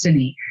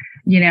destiny.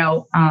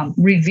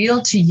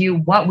 Reveal to you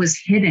what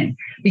was hidden,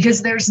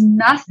 because there is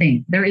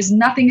nothing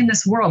in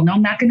this world, no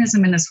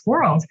mechanism in this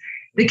world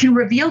that can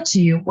reveal to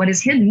you what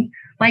is hidden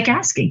like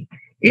asking.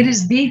 It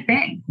is the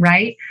thing,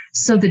 right?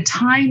 So the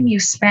time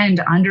you spend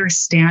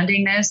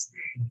understanding this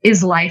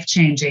is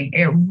life-changing.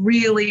 It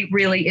really,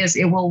 really is.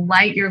 It will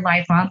light your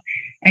life up.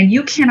 And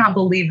you cannot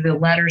believe the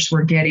letters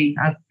we're getting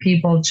of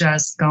people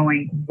just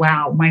going,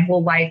 wow, my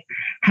whole life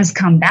has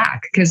come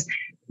back. Because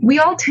we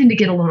all tend to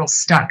get a little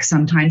stuck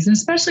sometimes, and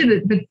especially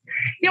we've been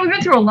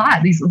through a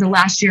lot the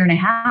last year and a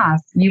half.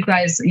 You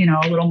guys,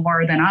 a little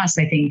more than us,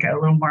 I think, a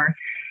little more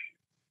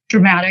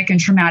dramatic and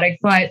traumatic.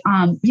 But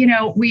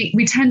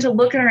we tend to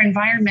look at our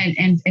environment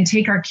and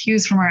take our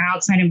cues from our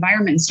outside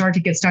environment and start to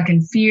get stuck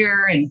in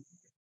fear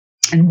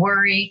and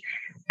worry.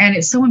 And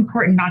it's so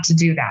important not to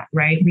do that,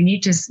 right? We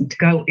need just to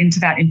go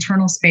into that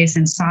internal space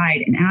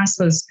inside and ask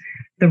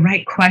the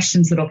right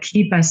questions that'll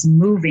keep us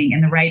moving in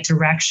the right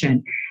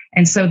direction.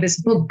 And so this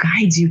book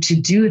guides you to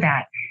do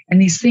that. And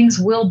these things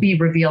will be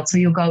revealed. So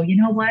you'll go, you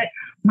know what?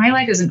 My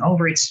life isn't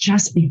over. It's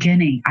just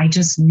beginning. I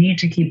just need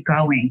to keep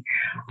going.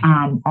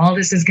 All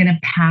this is going to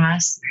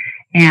pass.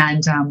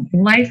 And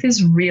life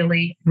is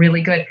really,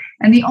 really good.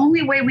 And the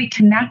only way we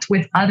connect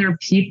with other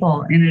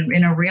people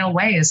in a real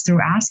way is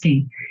through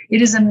asking.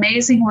 It is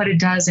amazing what it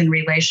does in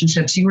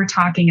relationships. You were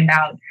talking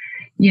about,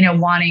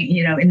 wanting,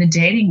 in the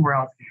dating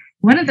world.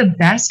 One of the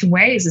best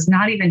ways is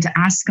not even to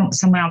ask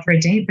someone out for a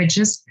date, but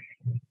just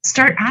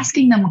start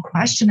asking them a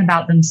question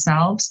about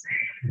themselves.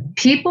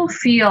 People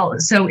feel,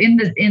 so in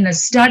the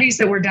studies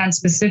that were done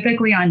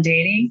specifically on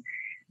dating,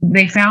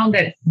 they found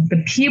that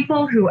the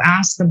people who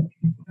asked the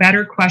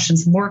better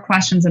questions, more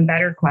questions and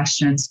better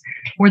questions,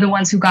 were the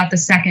ones who got the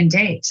second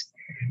date.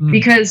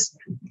 Because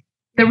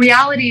the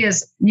reality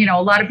is,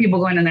 a lot of people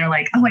go in and they're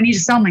like, oh, I need to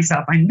sell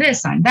myself. I'm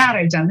this, I'm that,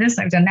 I've done this,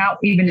 I've done that,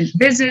 even in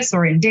business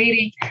or in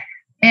dating.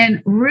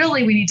 And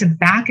really, we need to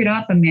back it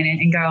up a minute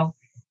and go,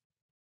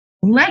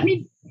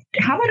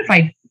 how about if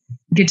I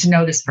get to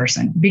know this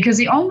person? Because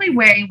the only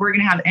way we're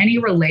going to have any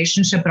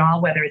relationship at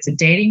all, whether it's a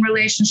dating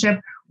relationship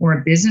or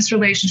a business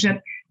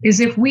relationship, is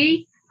if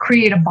we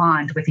create a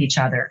bond with each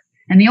other.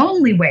 And the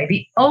only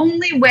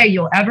way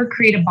you'll ever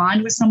create a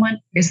bond with someone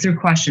is through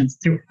questions,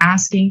 through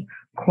asking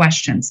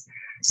questions,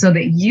 so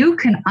that you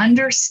can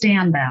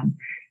understand them.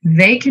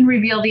 They can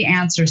reveal the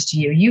answers to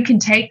you. You can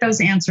take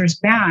those answers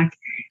back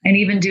and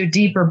even do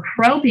deeper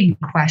probing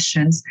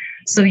questions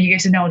so you get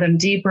to know them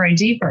deeper and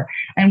deeper.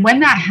 And when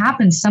that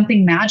happens,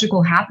 something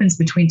magical happens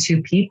between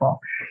two people.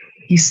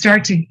 You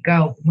start to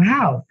go,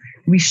 wow,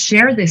 we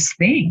share this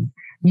thing.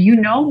 You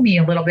know me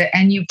a little bit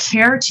and you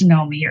care to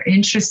know me. You're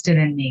interested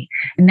in me.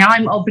 And now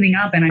I'm opening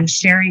up and I'm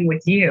sharing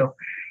with you.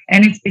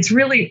 And it's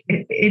really,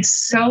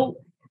 it's so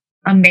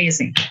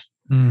amazing.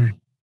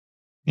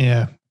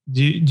 Yeah.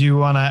 Do you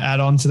want to add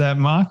on to that,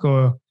 Mark,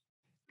 or?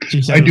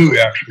 I do,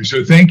 actually.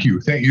 So thank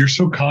you. You're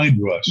so kind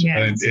to us, yeah,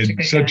 and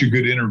such a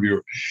good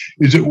interviewer.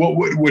 Is it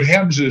what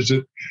happens is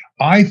that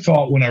I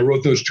thought when I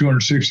wrote those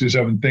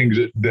 267 things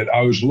that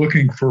I was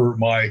looking for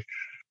my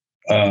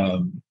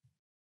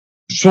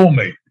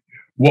soulmate.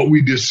 What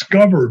we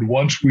discovered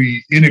once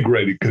we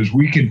integrated, because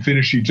we can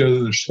finish each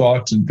other's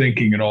thoughts and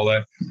thinking and all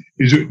that,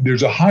 is that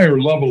there's a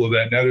higher level of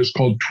that, and that is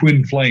called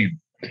twin flame.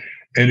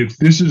 And if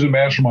this is a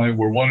mastermind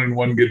where 1 and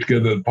 1 get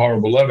together, the power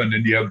of 11,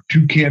 and you have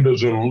 2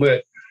 candles that are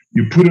lit,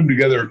 you put them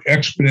together, it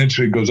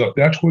exponentially goes up.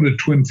 That's what a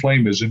twin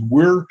flame is. And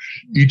we're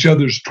each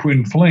other's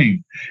twin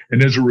flame.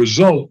 And as a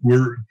result,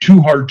 we're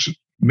 2 hearts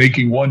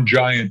making 1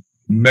 giant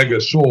mega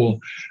soul.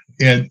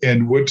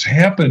 And what's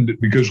happened,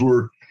 because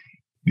we're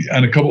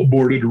on a couple of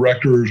board of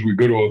directors, we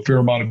go to a fair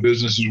amount of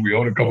businesses, we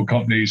own a couple of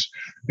companies,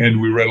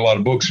 and we read a lot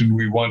of books, and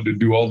we wanted to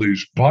do all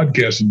these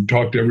podcasts and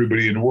talk to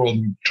everybody in the world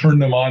and turn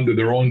them on to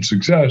their own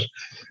success,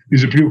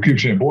 is that people keep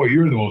saying, boy,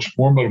 you're the most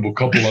formidable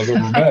couple I've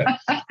ever met.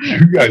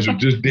 You guys are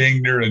just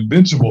dang near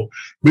invincible.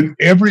 But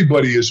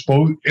everybody is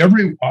supposed,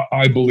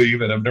 I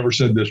believe, and I've never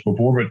said this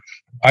before, but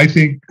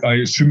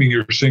assuming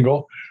you're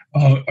single.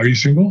 Are you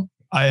single?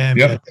 I am.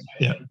 Yep.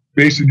 Yeah.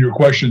 Based on your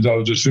questions, I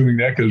was assuming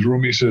that, because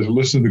Rumi says,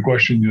 listen to the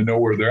question, you know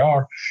where they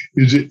are.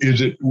 Is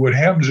it what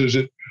happens is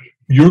that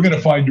you're going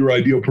to find your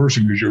ideal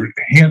person because you're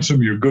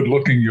handsome, you're good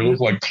looking, you look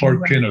like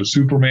Clark Kent or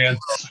Superman,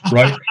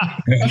 right?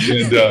 and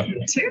you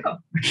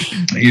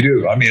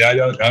do. I mean,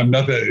 I'm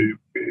not that,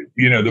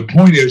 the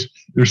point is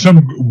there's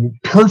some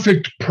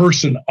perfect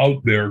person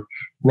out there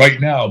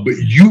right now, but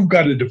you've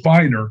got to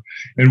define her.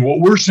 And what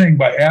we're saying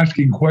by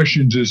asking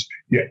questions is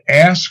you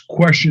ask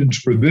questions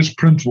for this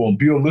principle, and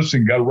people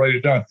listening got to write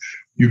it down.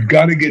 You've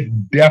got to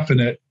get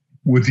definite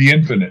with the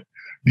infinite.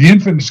 The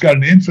infinite's got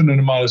an infinite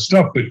amount of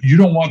stuff, but you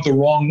don't want the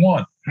wrong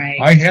one. Right.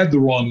 I had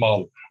the wrong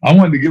model. I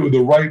wanted to get with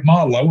the right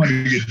model. I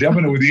wanted to get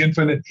definite with the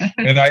infinite.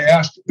 And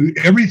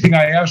everything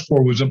I asked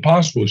for was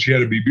impossible. She had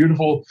to be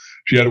beautiful.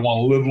 She had to want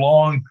to live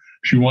long.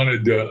 She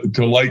wanted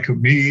to like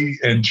me,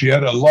 and she had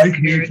to like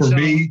me for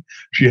me.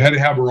 She had to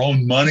have her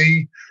own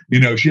money.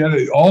 She had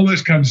all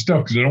this kind of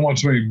stuff, because I don't want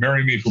somebody to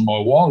marry me for my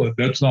wallet.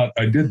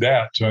 I did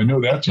that. So I know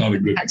that's not a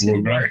good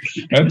program.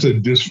 That's a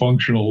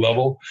dysfunctional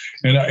level.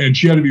 And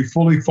she had to be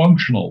fully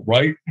functional,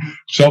 right?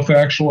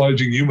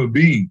 Self-actualizing human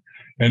being.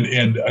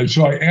 And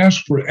so I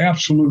asked for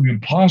absolutely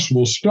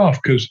impossible stuff,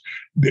 because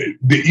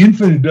the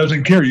infinite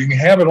doesn't care. You can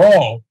have it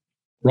all,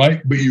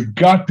 right? But you've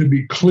got to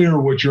be clear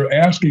what you're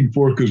asking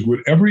for, because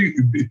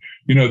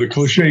the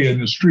cliche in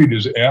the street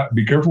is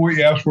be careful what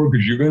you ask for,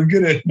 because you're going to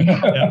get it.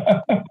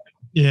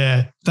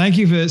 Yeah. Thank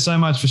you so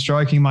much for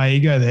stroking my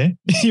ego there.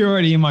 You're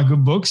already in my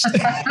good books.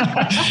 That's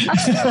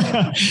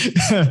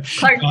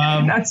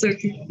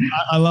okay.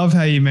 I love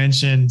how you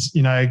mentioned,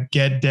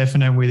 get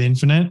definite with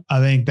infinite.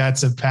 I think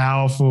that's a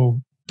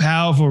powerful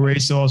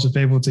resource for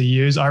people to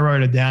use. I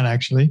wrote it down,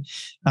 actually,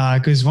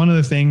 because one of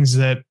the things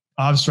that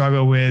I've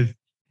struggled with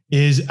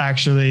is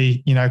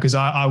actually, because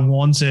I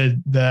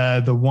wanted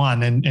the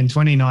one. And in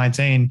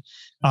 2019,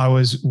 I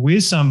was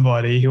with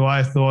somebody who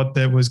I thought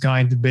that was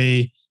going to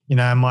be,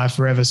 my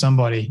forever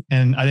somebody.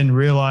 And I didn't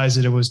realize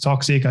that it was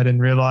toxic. I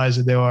didn't realize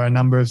that there were a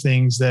number of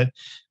things that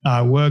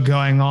were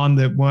going on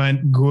that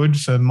weren't good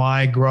for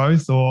my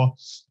growth or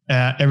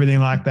everything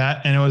like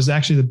that. And it was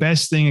actually the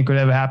best thing that could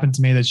ever happen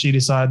to me that she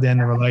decided to end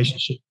the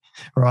relationship.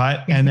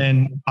 Right. And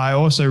then I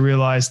also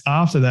realized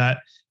after that,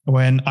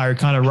 when I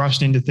kind of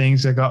rushed into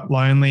things, I got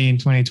lonely in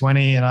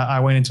 2020, and I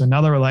went into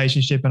another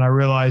relationship, and I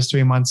realized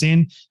 3 months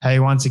in, hey,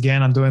 once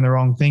again, I'm doing the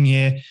wrong thing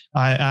here.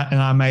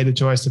 I made the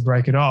choice to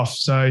break it off.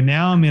 So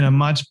now I'm in a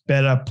much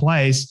better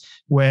place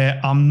where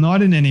I'm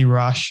not in any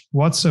rush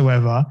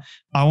whatsoever.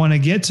 I want to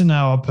get to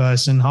know a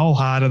person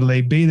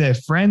wholeheartedly, be their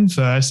friend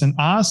first, and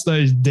ask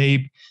those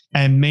deep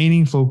and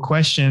meaningful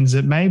questions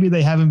that maybe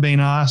they haven't been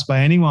asked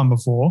by anyone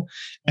before.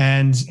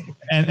 And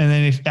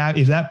then if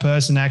that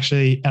person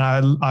actually,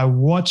 and I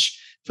watch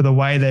for the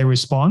way they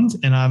respond,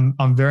 and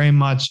I'm very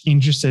much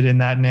interested in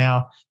that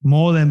now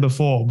more than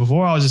before.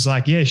 Before I was just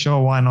like, yeah,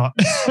 sure, why not?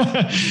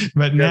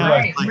 But now,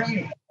 right.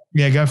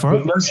 Yeah, go for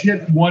it. Let's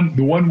hit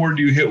the one word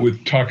you hit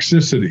with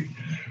toxicity.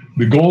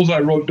 The goals I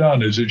wrote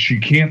down is that she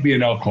can't be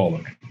an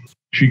alcoholic.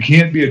 She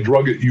can't be a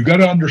drug. You got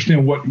to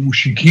understand what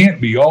she can't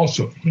be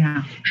also.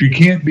 Yeah. She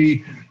can't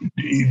be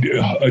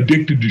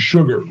addicted to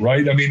sugar,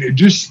 right? I mean,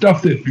 just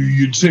stuff that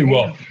you'd say,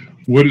 well,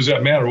 What does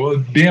that matter? Well,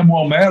 it damn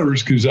well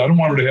matters, because I don't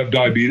want her to have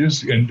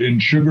diabetes,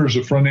 and sugar is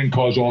a front end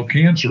cause all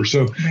cancer.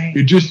 So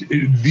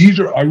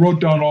I wrote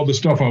down all the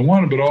stuff I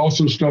wanted, but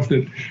also stuff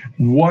that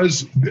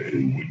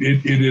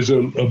it is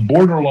a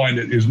borderline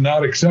that is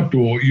not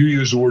acceptable. You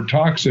use the word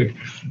toxic,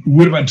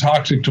 would have been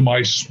toxic to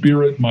my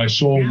spirit, my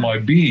soul, my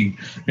being,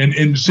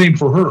 and same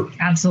for her.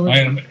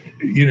 Absolutely.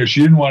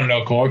 She didn't want an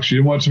alcoholic. She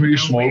didn't want somebody who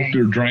smoked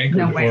or drank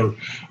or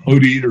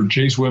OD'd or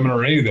chased women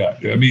or any of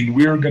that. I mean,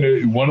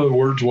 one of the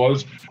words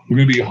was, we're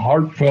going to be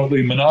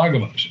heartfeltly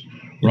monogamous,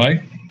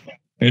 right?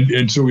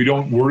 And so we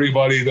don't worry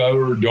about each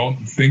other, or don't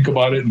think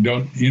about it, and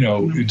don't,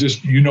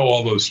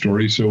 all those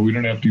stories, so we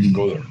don't have to even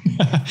go there.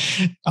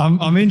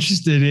 I'm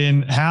interested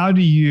in, how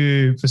do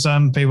you, for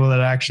some people that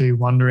are actually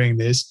wondering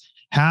this,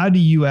 how do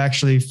you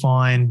actually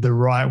find the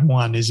right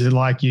one? Is it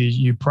like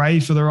you pray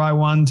for the right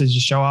one to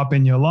just show up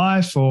in your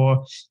life,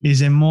 or is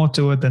there more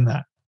to it than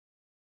that?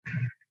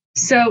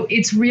 So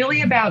it's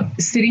really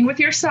about sitting with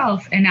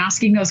yourself and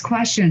asking those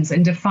questions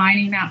and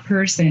defining that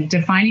person,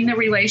 defining the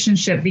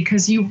relationship,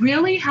 because you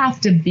really have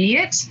to be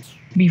it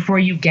before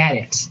you get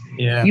it.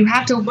 Yeah. You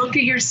have to look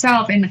at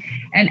yourself and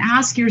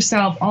ask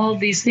yourself all of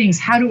these things.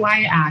 How do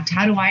I act?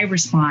 How do I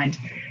respond?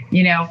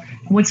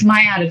 What's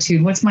my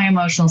attitude? What's my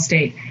emotional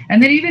state?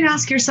 And then even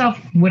ask yourself,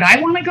 would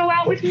I want to go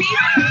out with me?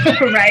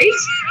 Right?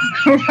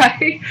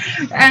 Right.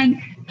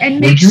 And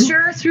make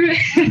sure through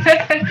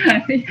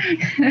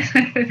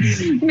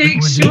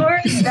make sure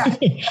that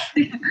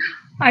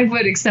I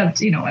would,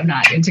 except, I'm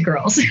not into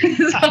girls. So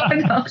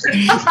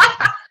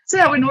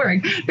that wouldn't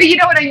work. But you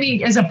know what I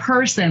mean? As a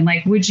person,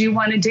 like, would you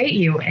want to date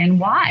you, and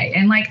why?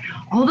 And like,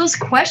 all those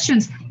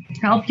questions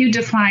help you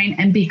define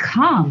and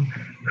become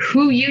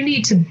who you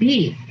need to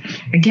be.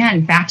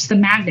 Again, back to the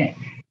magnet.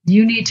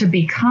 You need to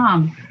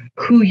become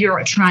who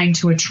you're trying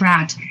to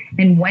attract.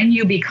 And when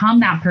you become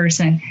that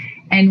person,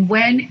 and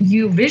when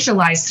you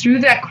visualize through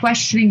that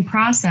questioning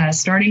process,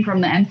 starting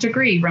from the nth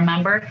degree,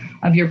 remember,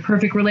 of your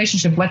perfect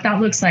relationship, what that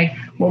looks like,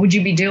 what would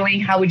you be doing?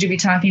 How would you be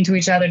talking to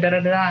each other?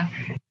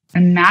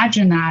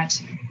 Imagine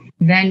that,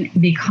 then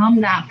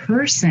become that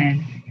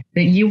person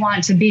that you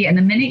want to be. And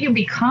the minute you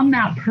become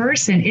that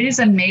person, it is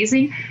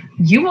amazing.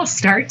 You will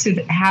start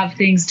to have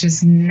things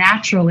just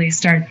naturally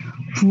start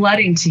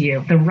flooding to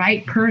you. The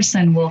right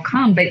person will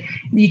come, but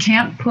you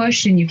can't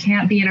push and you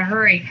can't be in a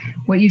hurry.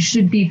 What you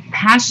should be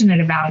passionate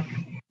about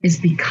is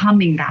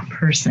becoming that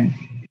person,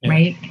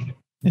 right?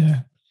 Yeah.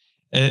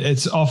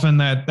 It's often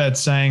that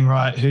saying,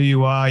 right? Who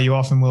you are, you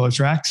often will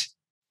attract.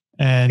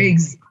 And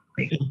exactly.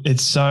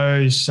 It's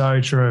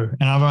so true.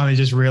 And I've only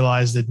just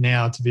realized it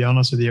now, to be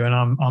honest with you. And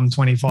I'm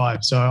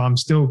 25, so I'm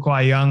still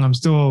quite young. I'm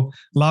still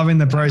loving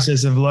the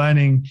process of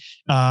learning.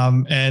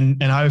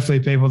 And hopefully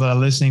people that are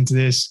listening to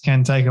this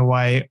can take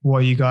away what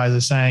you guys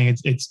are saying.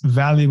 It's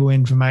valuable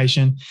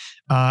information.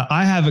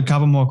 I have a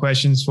couple more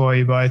questions for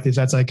you both, if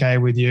that's okay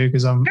with you,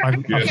 because I feel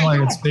like I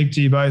could speak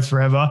to you both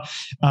forever.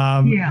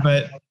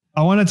 But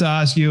I wanted to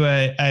ask you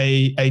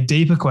a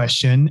deeper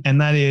question, and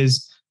that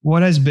is,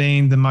 what has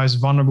been the most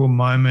vulnerable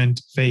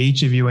moment for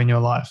each of you in your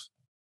life?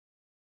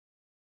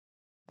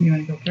 You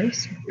want to go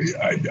first?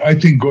 I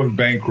think going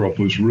bankrupt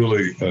was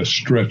really a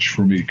stretch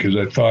for me, because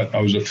I thought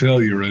I was a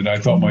failure, and I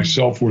thought my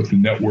self-worth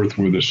and net worth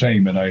were the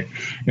same. And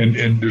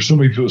there's so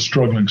many people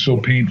struggling so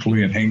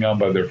painfully and hang on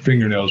by their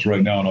fingernails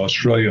right now in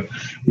Australia,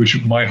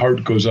 which my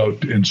heart goes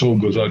out and soul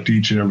goes out to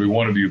each and every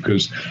one of you,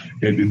 because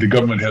the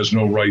government has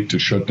no right to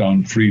shut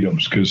down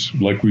freedoms, because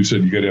like we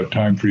said, you got to have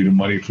time freedom,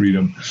 money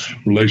freedom,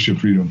 relationship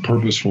freedom,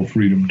 purposeful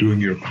freedom, doing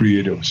your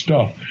creative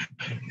stuff.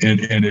 And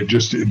it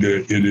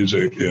is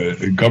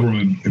a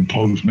government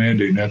imposed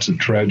mandate, and that's a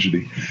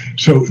tragedy.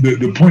 So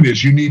the point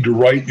is, you need to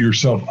write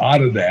yourself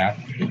out of that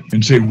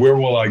and say, where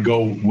will I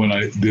go when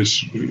this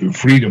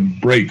freedom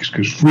breaks?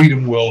 Because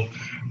freedom will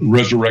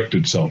resurrect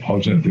itself.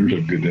 How's that? There's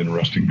a good,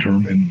 interesting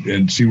term.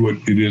 And see what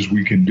it is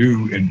we can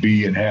do and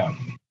be and have.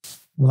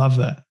 Love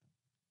that.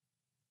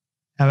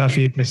 How about for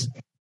you, Chris?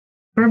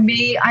 For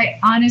me, I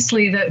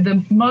honestly,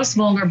 the most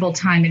vulnerable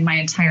time in my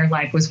entire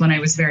life was when I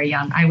was very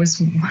young. I was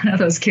one of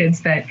those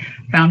kids that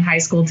found high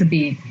school to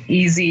be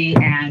easy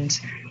and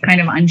kind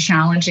of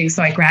unchallenging.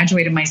 So I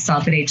graduated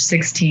myself at age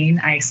 16.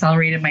 I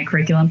accelerated my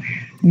curriculum,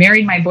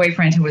 married my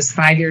boyfriend who was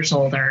 5 years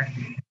older.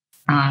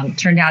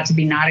 Turned out to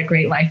be not a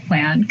great life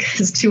plan,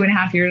 because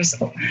 2.5 years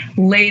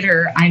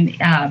later, I'm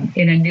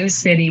in a new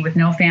city with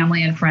no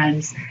family and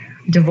friends,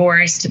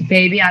 divorced,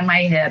 baby on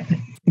my hip,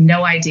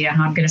 no idea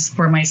how I'm going to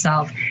support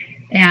myself.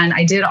 And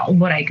I did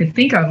what I could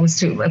think of was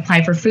to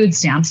apply for food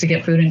stamps to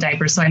get food and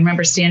diapers. So I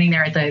remember standing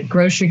there at the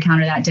grocery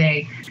counter that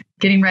day,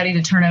 getting ready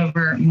to turn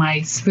over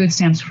my food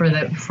stamps for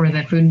the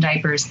food and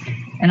diapers.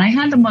 And I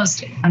had the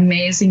most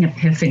amazing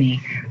epiphany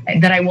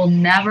that I will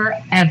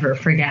never, ever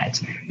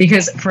forget,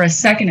 because for a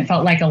second, it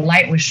felt like a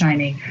light was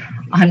shining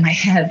on my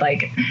head.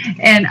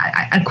 And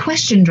a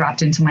question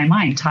dropped into my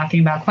mind, talking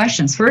about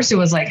questions. First, it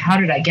was like, how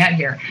did I get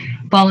here?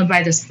 Followed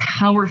by this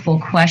powerful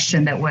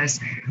question that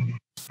was,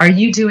 are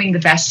you doing the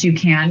best you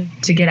can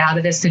to get out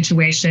of this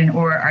situation,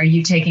 or are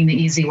you taking the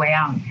easy way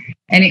out?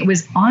 And it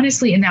was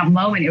honestly in that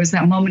moment, it was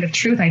that moment of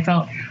truth. I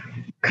felt,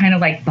 kind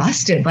of like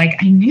busted.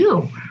 Like I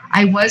knew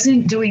I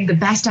wasn't doing the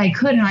best I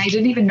could. And I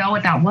didn't even know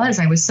what that was.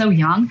 I was so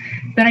young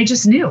that I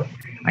just knew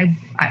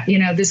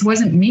this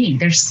wasn't me.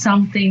 There's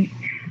something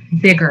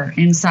bigger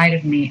inside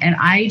of me. And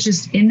I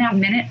just, in that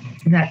minute,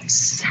 that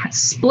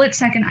split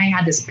second, I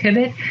had this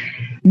pivot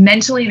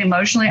mentally and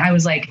emotionally. I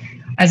was like,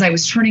 as I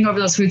was turning over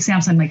those food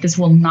stamps, I'm like, this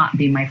will not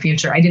be my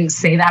future. I didn't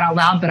say that out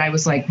loud, but I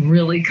was like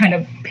really kind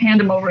of panned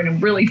them over in a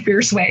really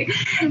fierce way.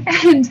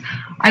 And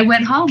I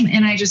went home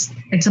and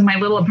it's in my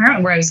little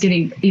apartment where I was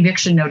getting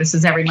eviction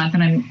notices every month.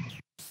 And I'm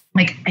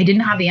like, I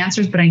didn't have the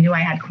answers, but I knew I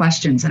had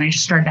questions. And I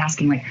just started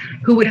asking, like,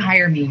 who would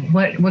hire me?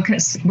 What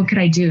could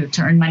I do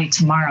to earn money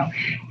tomorrow?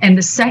 And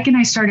the second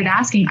I started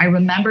asking, I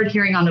remembered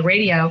hearing on the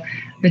radio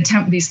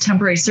these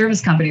temporary service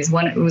companies.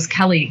 One, it was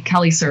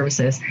Kelly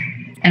Services.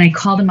 And I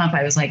called them up.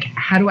 I was like,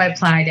 how do I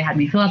apply? They had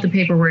me fill out the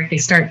paperwork. They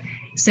start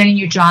sending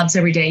you jobs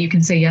every day. You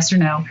can say yes or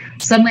no.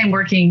 Suddenly I'm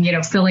working,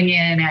 filling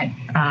in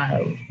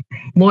at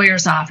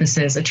lawyers'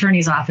 offices,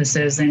 attorneys'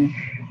 offices, and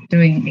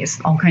doing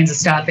all kinds of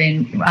stuff.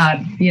 And,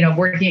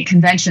 working at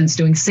conventions,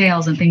 doing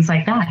sales and things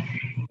like that.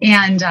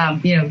 And,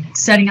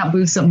 setting up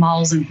booths at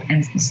malls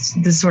and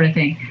this sort of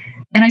thing.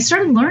 And I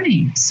started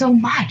learning so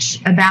much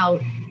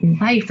about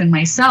life and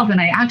myself.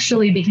 And I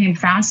actually became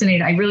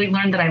fascinated. I really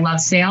learned that I loved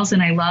sales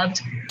and I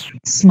loved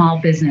small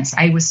business.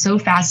 I was so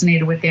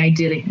fascinated with the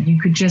idea that you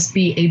could just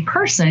be a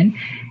person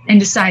and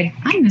decide,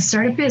 I'm going to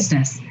start a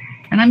business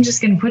and I'm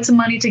just going to put some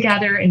money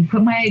together and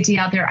put my idea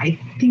out there. I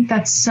think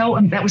that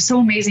was so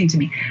amazing to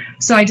me.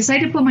 So I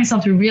decided to put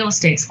myself through real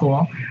estate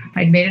school.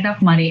 I'd made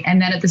enough money.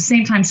 And then at the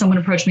same time, someone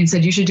approached me and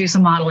said, you should do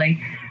some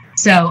modeling.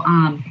 So,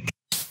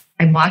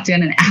 I walked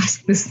in and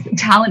asked this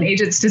talent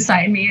agents to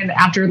sign me. And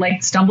after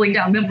like stumbling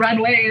down the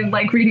runway and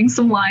like reading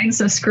some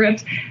lines, a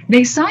script,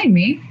 they signed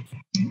me.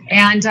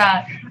 And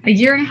a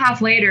year and a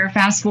half later,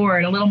 fast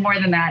forward a little more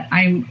than that,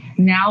 I'm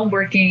now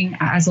working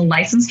as a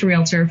licensed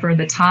realtor for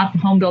the top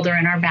home builder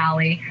in our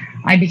valley.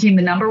 I became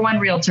the #1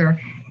 realtor.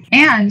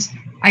 And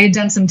I had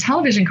done some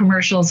television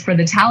commercials for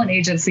the talent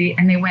agency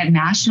and they went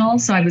national.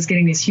 So I was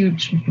getting these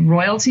huge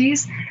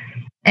royalties.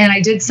 And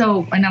I did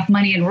so enough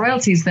money in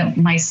royalties that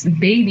my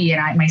baby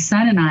and my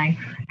son and I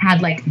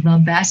had like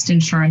the best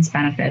insurance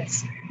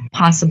benefits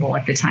possible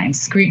at the time.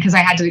 Because I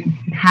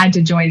had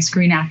to join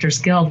Screen Actors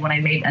Guild when I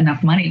made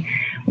enough money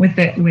with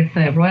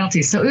the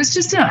royalties. So it was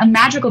just a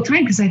magical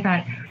time because I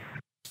thought,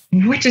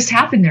 what just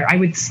happened there? I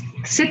would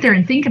sit there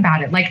and think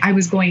about it like I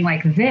was going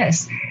like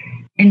this,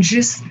 and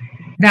just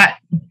that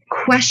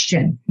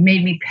question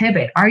made me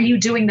pivot. Are you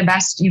doing the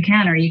best you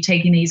can? Or are you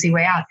taking the easy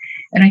way out?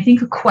 And I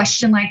think a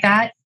question like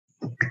that,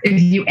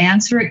 if you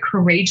answer it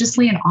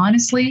courageously and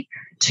honestly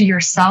to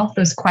yourself,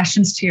 those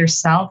questions to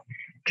yourself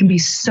can be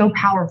so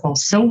powerful,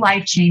 so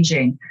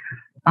life-changing,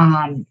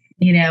 and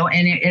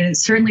it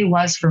certainly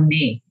was for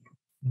me.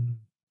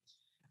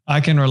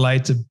 I can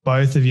relate to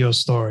both of your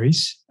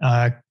stories.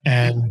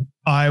 And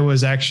I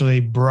was actually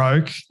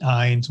broke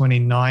in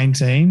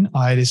 2019.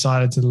 I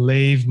decided to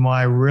leave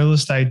my real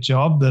estate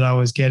job that I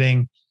was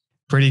getting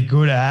pretty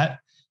good at.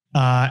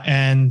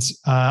 And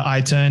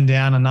I turned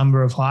down a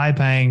number of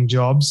high-paying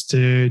jobs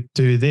to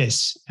do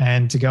this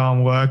and to go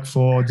and work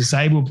for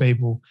disabled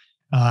people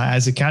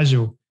as a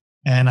casual.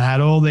 And I had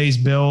all these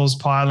bills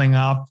piling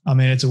up. I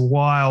mean, it's a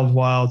wild,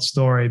 wild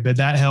story, but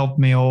that helped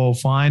me all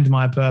find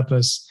my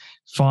purpose,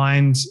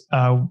 find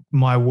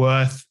my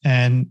worth,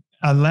 and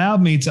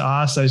allowed me to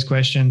ask those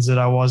questions that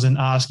I wasn't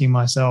asking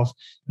myself,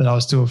 that I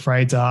was too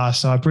afraid to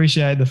ask. So I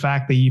appreciate the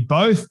fact that you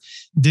both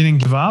didn't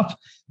give up,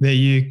 that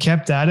you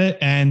kept at it,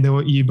 and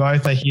that you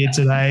both are here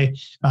today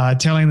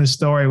telling the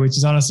story, which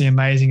is honestly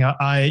amazing.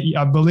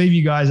 I believe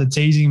you guys are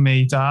teasing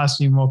me to ask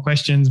you more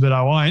questions, but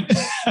I won't.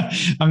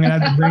 I'm going to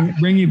have to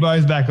bring you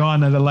both back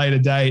on at a later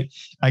date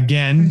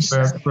again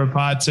for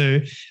part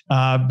 2.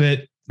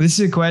 But this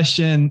is a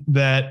question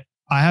that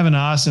I haven't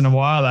asked in a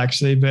while,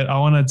 actually, but I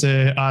wanted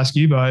to ask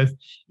you both.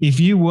 If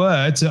you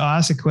were to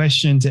ask a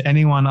question to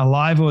anyone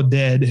alive or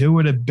dead, who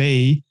would it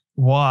be,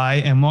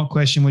 why, and what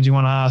question would you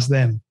want to ask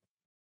them?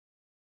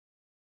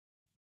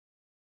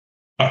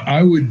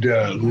 I would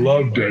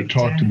love to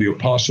talk to the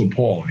Apostle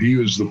Paul. He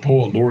was the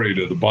poet laureate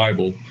of the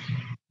Bible,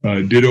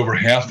 did over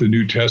half the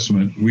New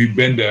Testament. We've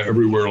been to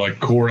everywhere like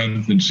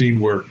Corinth and seen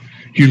where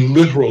he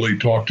literally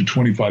talked to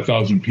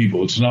 25,000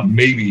 people. It's not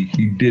maybe,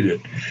 he did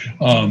it.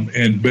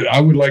 But I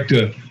would like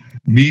to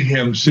meet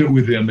him, sit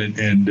with him,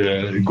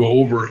 and go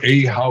over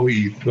how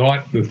he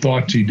thought the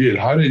thoughts he did.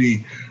 How did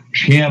he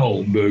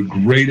channel the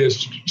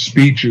greatest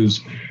speeches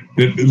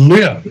that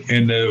live,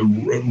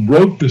 and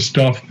wrote the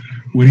stuff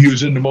when he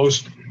was in the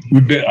most.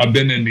 I've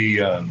been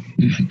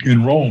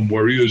in Rome,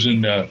 where he was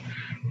in the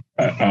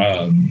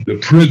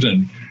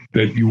prison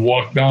that you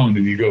walk down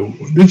and you go,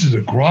 this is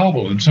a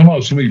grovel. And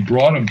somehow somebody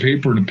brought him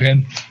paper and a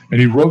pen,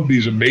 and he wrote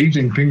these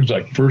amazing things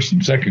like 1st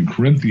and 2nd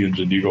Corinthians.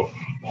 And you go,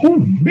 oh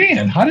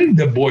man, how did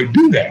that boy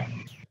do that?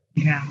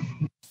 Yeah.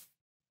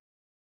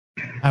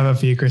 How about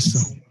for you,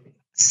 Crystal?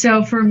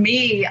 So for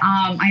me,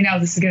 I know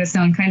this is going to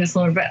sound kind of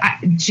slower, but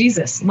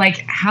Jesus,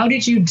 like, how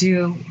did you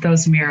do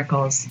those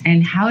miracles?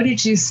 And how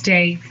did you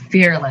stay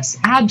fearless,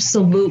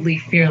 absolutely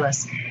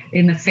fearless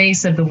in the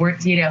face of the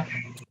work,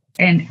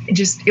 and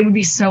just, it would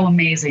be so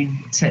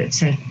amazing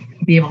to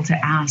be able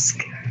to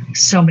ask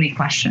so many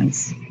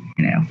questions,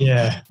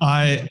 Yeah,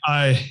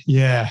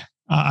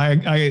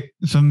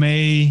 for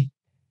me,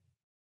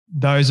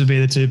 those would be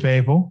the two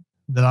people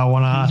that I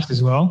want to ask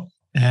as well.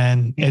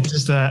 And it's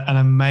just an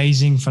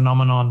amazing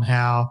phenomenon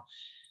how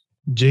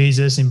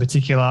Jesus in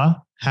particular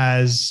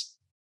has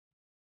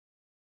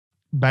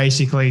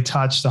basically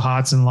touched the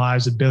hearts and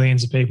lives of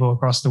billions of people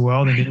across the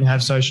world. He didn't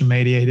have social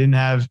media. He didn't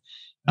have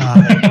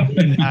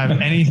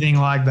anything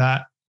like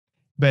that.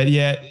 But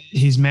yet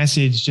his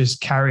message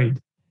just carried.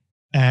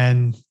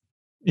 And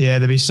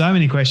there'd be so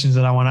many questions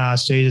that I want to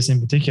ask Jesus in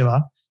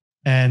particular.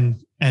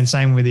 And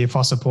same with the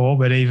Apostle Paul,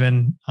 but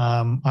even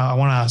I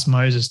want to ask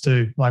Moses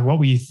too. Like, what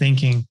were you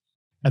thinking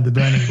at the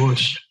burning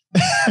bush?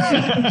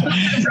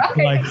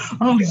 Right.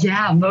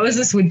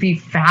 Moses would be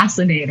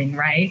fascinating,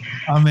 right?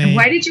 I mean,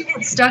 why did you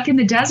get stuck in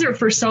the desert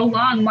for so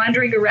long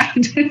wandering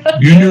around?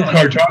 You knew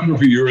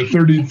cartography. You're a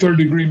third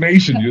degree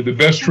Mason. You're the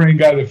best trained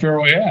guy the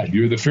Pharaoh had.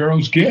 You're the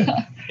Pharaoh's kid.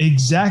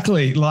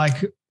 Exactly.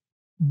 Like,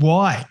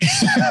 why?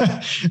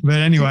 But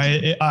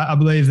anyway, I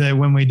believe that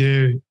when we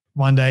do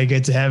one day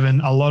get to heaven,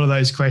 a lot of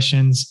those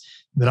questions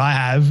that I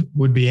have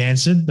would be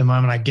answered the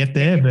moment I get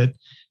there. But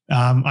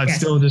I'd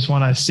still just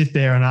want to sit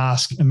there and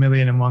ask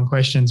 1,000,001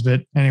 questions.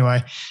 But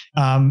anyway,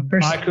 I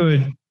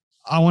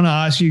want to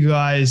ask you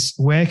guys,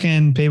 where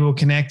can people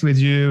connect with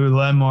you,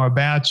 learn more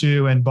about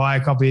you, and buy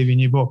a copy of your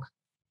new book?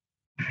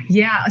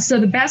 Yeah. So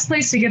the best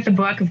place to get the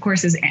book, of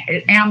course, is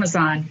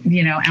Amazon,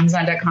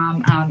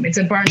 Amazon.com. It's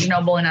at Barnes &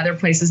 Noble and other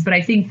places, but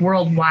I think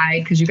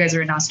worldwide, because you guys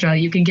are in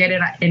Australia, you can get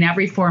it in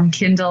every form: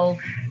 Kindle,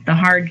 the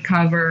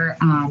hardcover,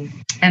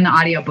 and the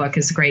audiobook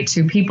is great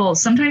too. People,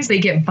 sometimes they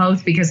get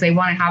both because they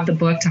want to have the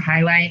book to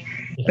highlight,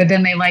 but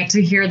then they like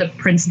to hear the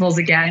principles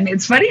again.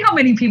 It's funny how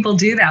many people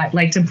do that,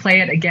 like to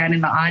play it again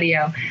in the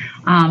audio.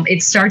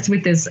 It starts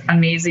with this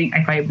amazing,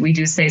 we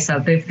do say so,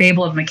 the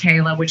Fable of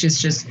Michaela, which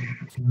is just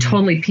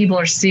totally, people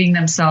are seeing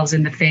themselves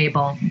in the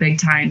fable big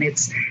time.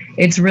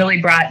 It's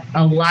really brought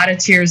a lot of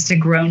tears to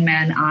grown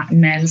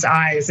men's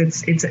eyes.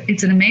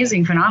 It's an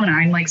amazing phenomenon.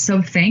 I'm like so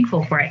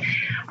thankful for it.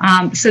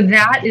 So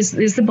that is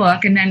the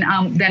book. And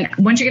then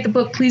once you get the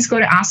book, please go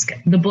to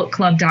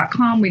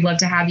askthebookclub.com. We'd love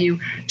to have you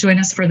join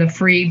us for the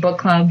free book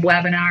club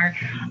webinar.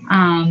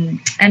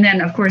 And then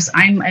of course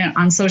I'm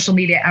on social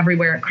media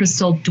everywhere at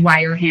Crystal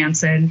Dwyer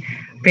Hansen,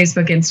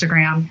 Facebook,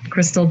 Instagram,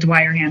 Crystal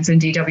Dwyer Hansen,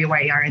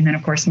 DWYER. And then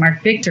of course,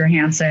 Mark Victor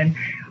Hansen,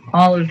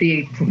 all of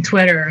the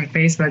Twitter,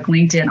 Facebook,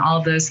 LinkedIn, all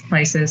of those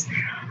places.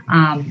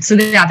 So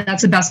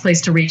that's the best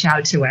place to reach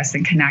out to us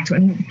and connect.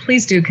 And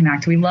please do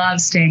connect. We love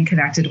staying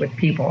connected with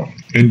people.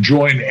 And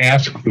join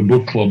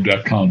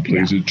askthebookclub.com,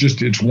 please. Yeah.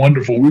 It's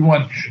wonderful. We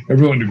want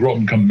everyone to grow up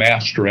and become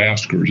master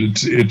askers.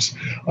 It's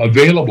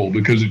available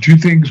because the two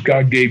things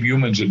God gave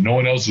humans that no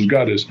one else has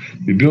got is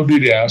the ability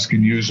to ask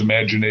and use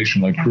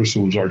imagination, like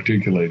Crystal was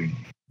articulating.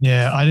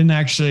 Yeah, I didn't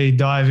actually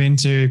dive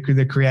into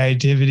the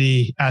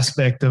creativity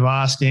aspect of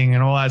asking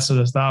and all that sort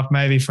of stuff,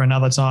 maybe for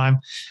another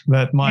time.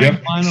 But my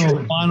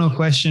final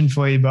question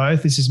for you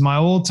both, this is my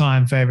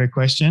all-time favorite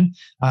question.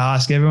 I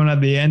ask everyone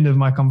at the end of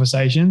my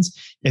conversations.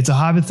 It's a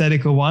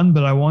hypothetical one,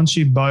 but I want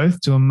you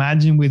both to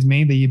imagine with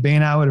me that you've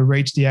been able to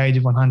reach the age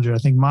of 100. I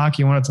think, Mark,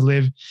 you wanted to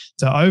live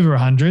to over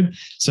 100.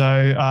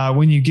 So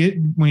when you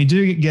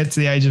do get to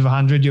the age of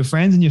 100, your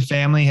friends and your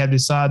family have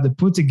decided to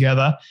put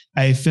together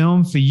a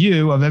film for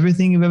you of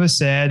everything you've ever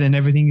said and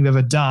everything you've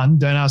ever done.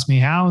 Don't ask me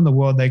how in the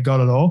world they got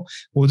it all.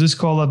 We'll just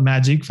call it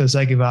magic for the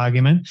sake of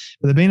argument.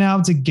 But they've been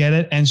able to get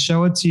it and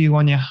show it to you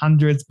on your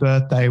 100th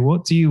birthday.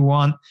 What do you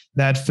want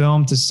that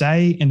film to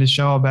say and to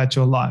show about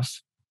your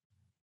life?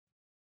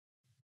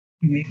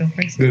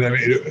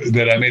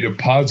 That I made a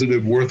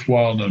positive,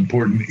 worthwhile, and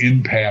important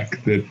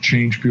impact that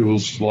changed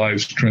people's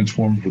lives,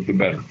 transformed for the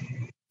better.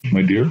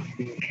 My dear?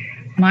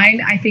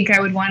 Mine, I think I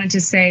would want to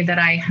say that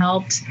I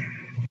helped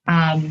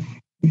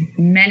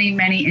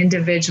many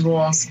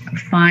individuals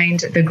find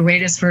the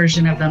greatest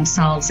version of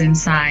themselves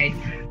inside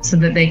so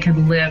that they could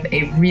live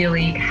a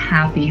really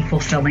happy,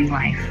 fulfilling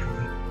life.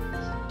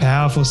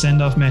 Powerful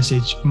send-off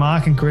message.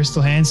 Mark and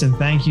Crystal Hansen,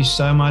 thank you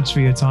so much for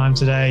your time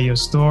today, your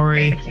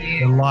story,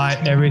 your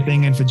light,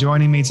 everything, and for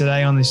joining me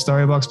today on the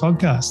Storybox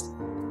podcast.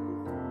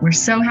 We're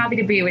so happy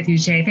to be with you,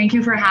 Jay. Thank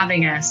you for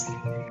having us.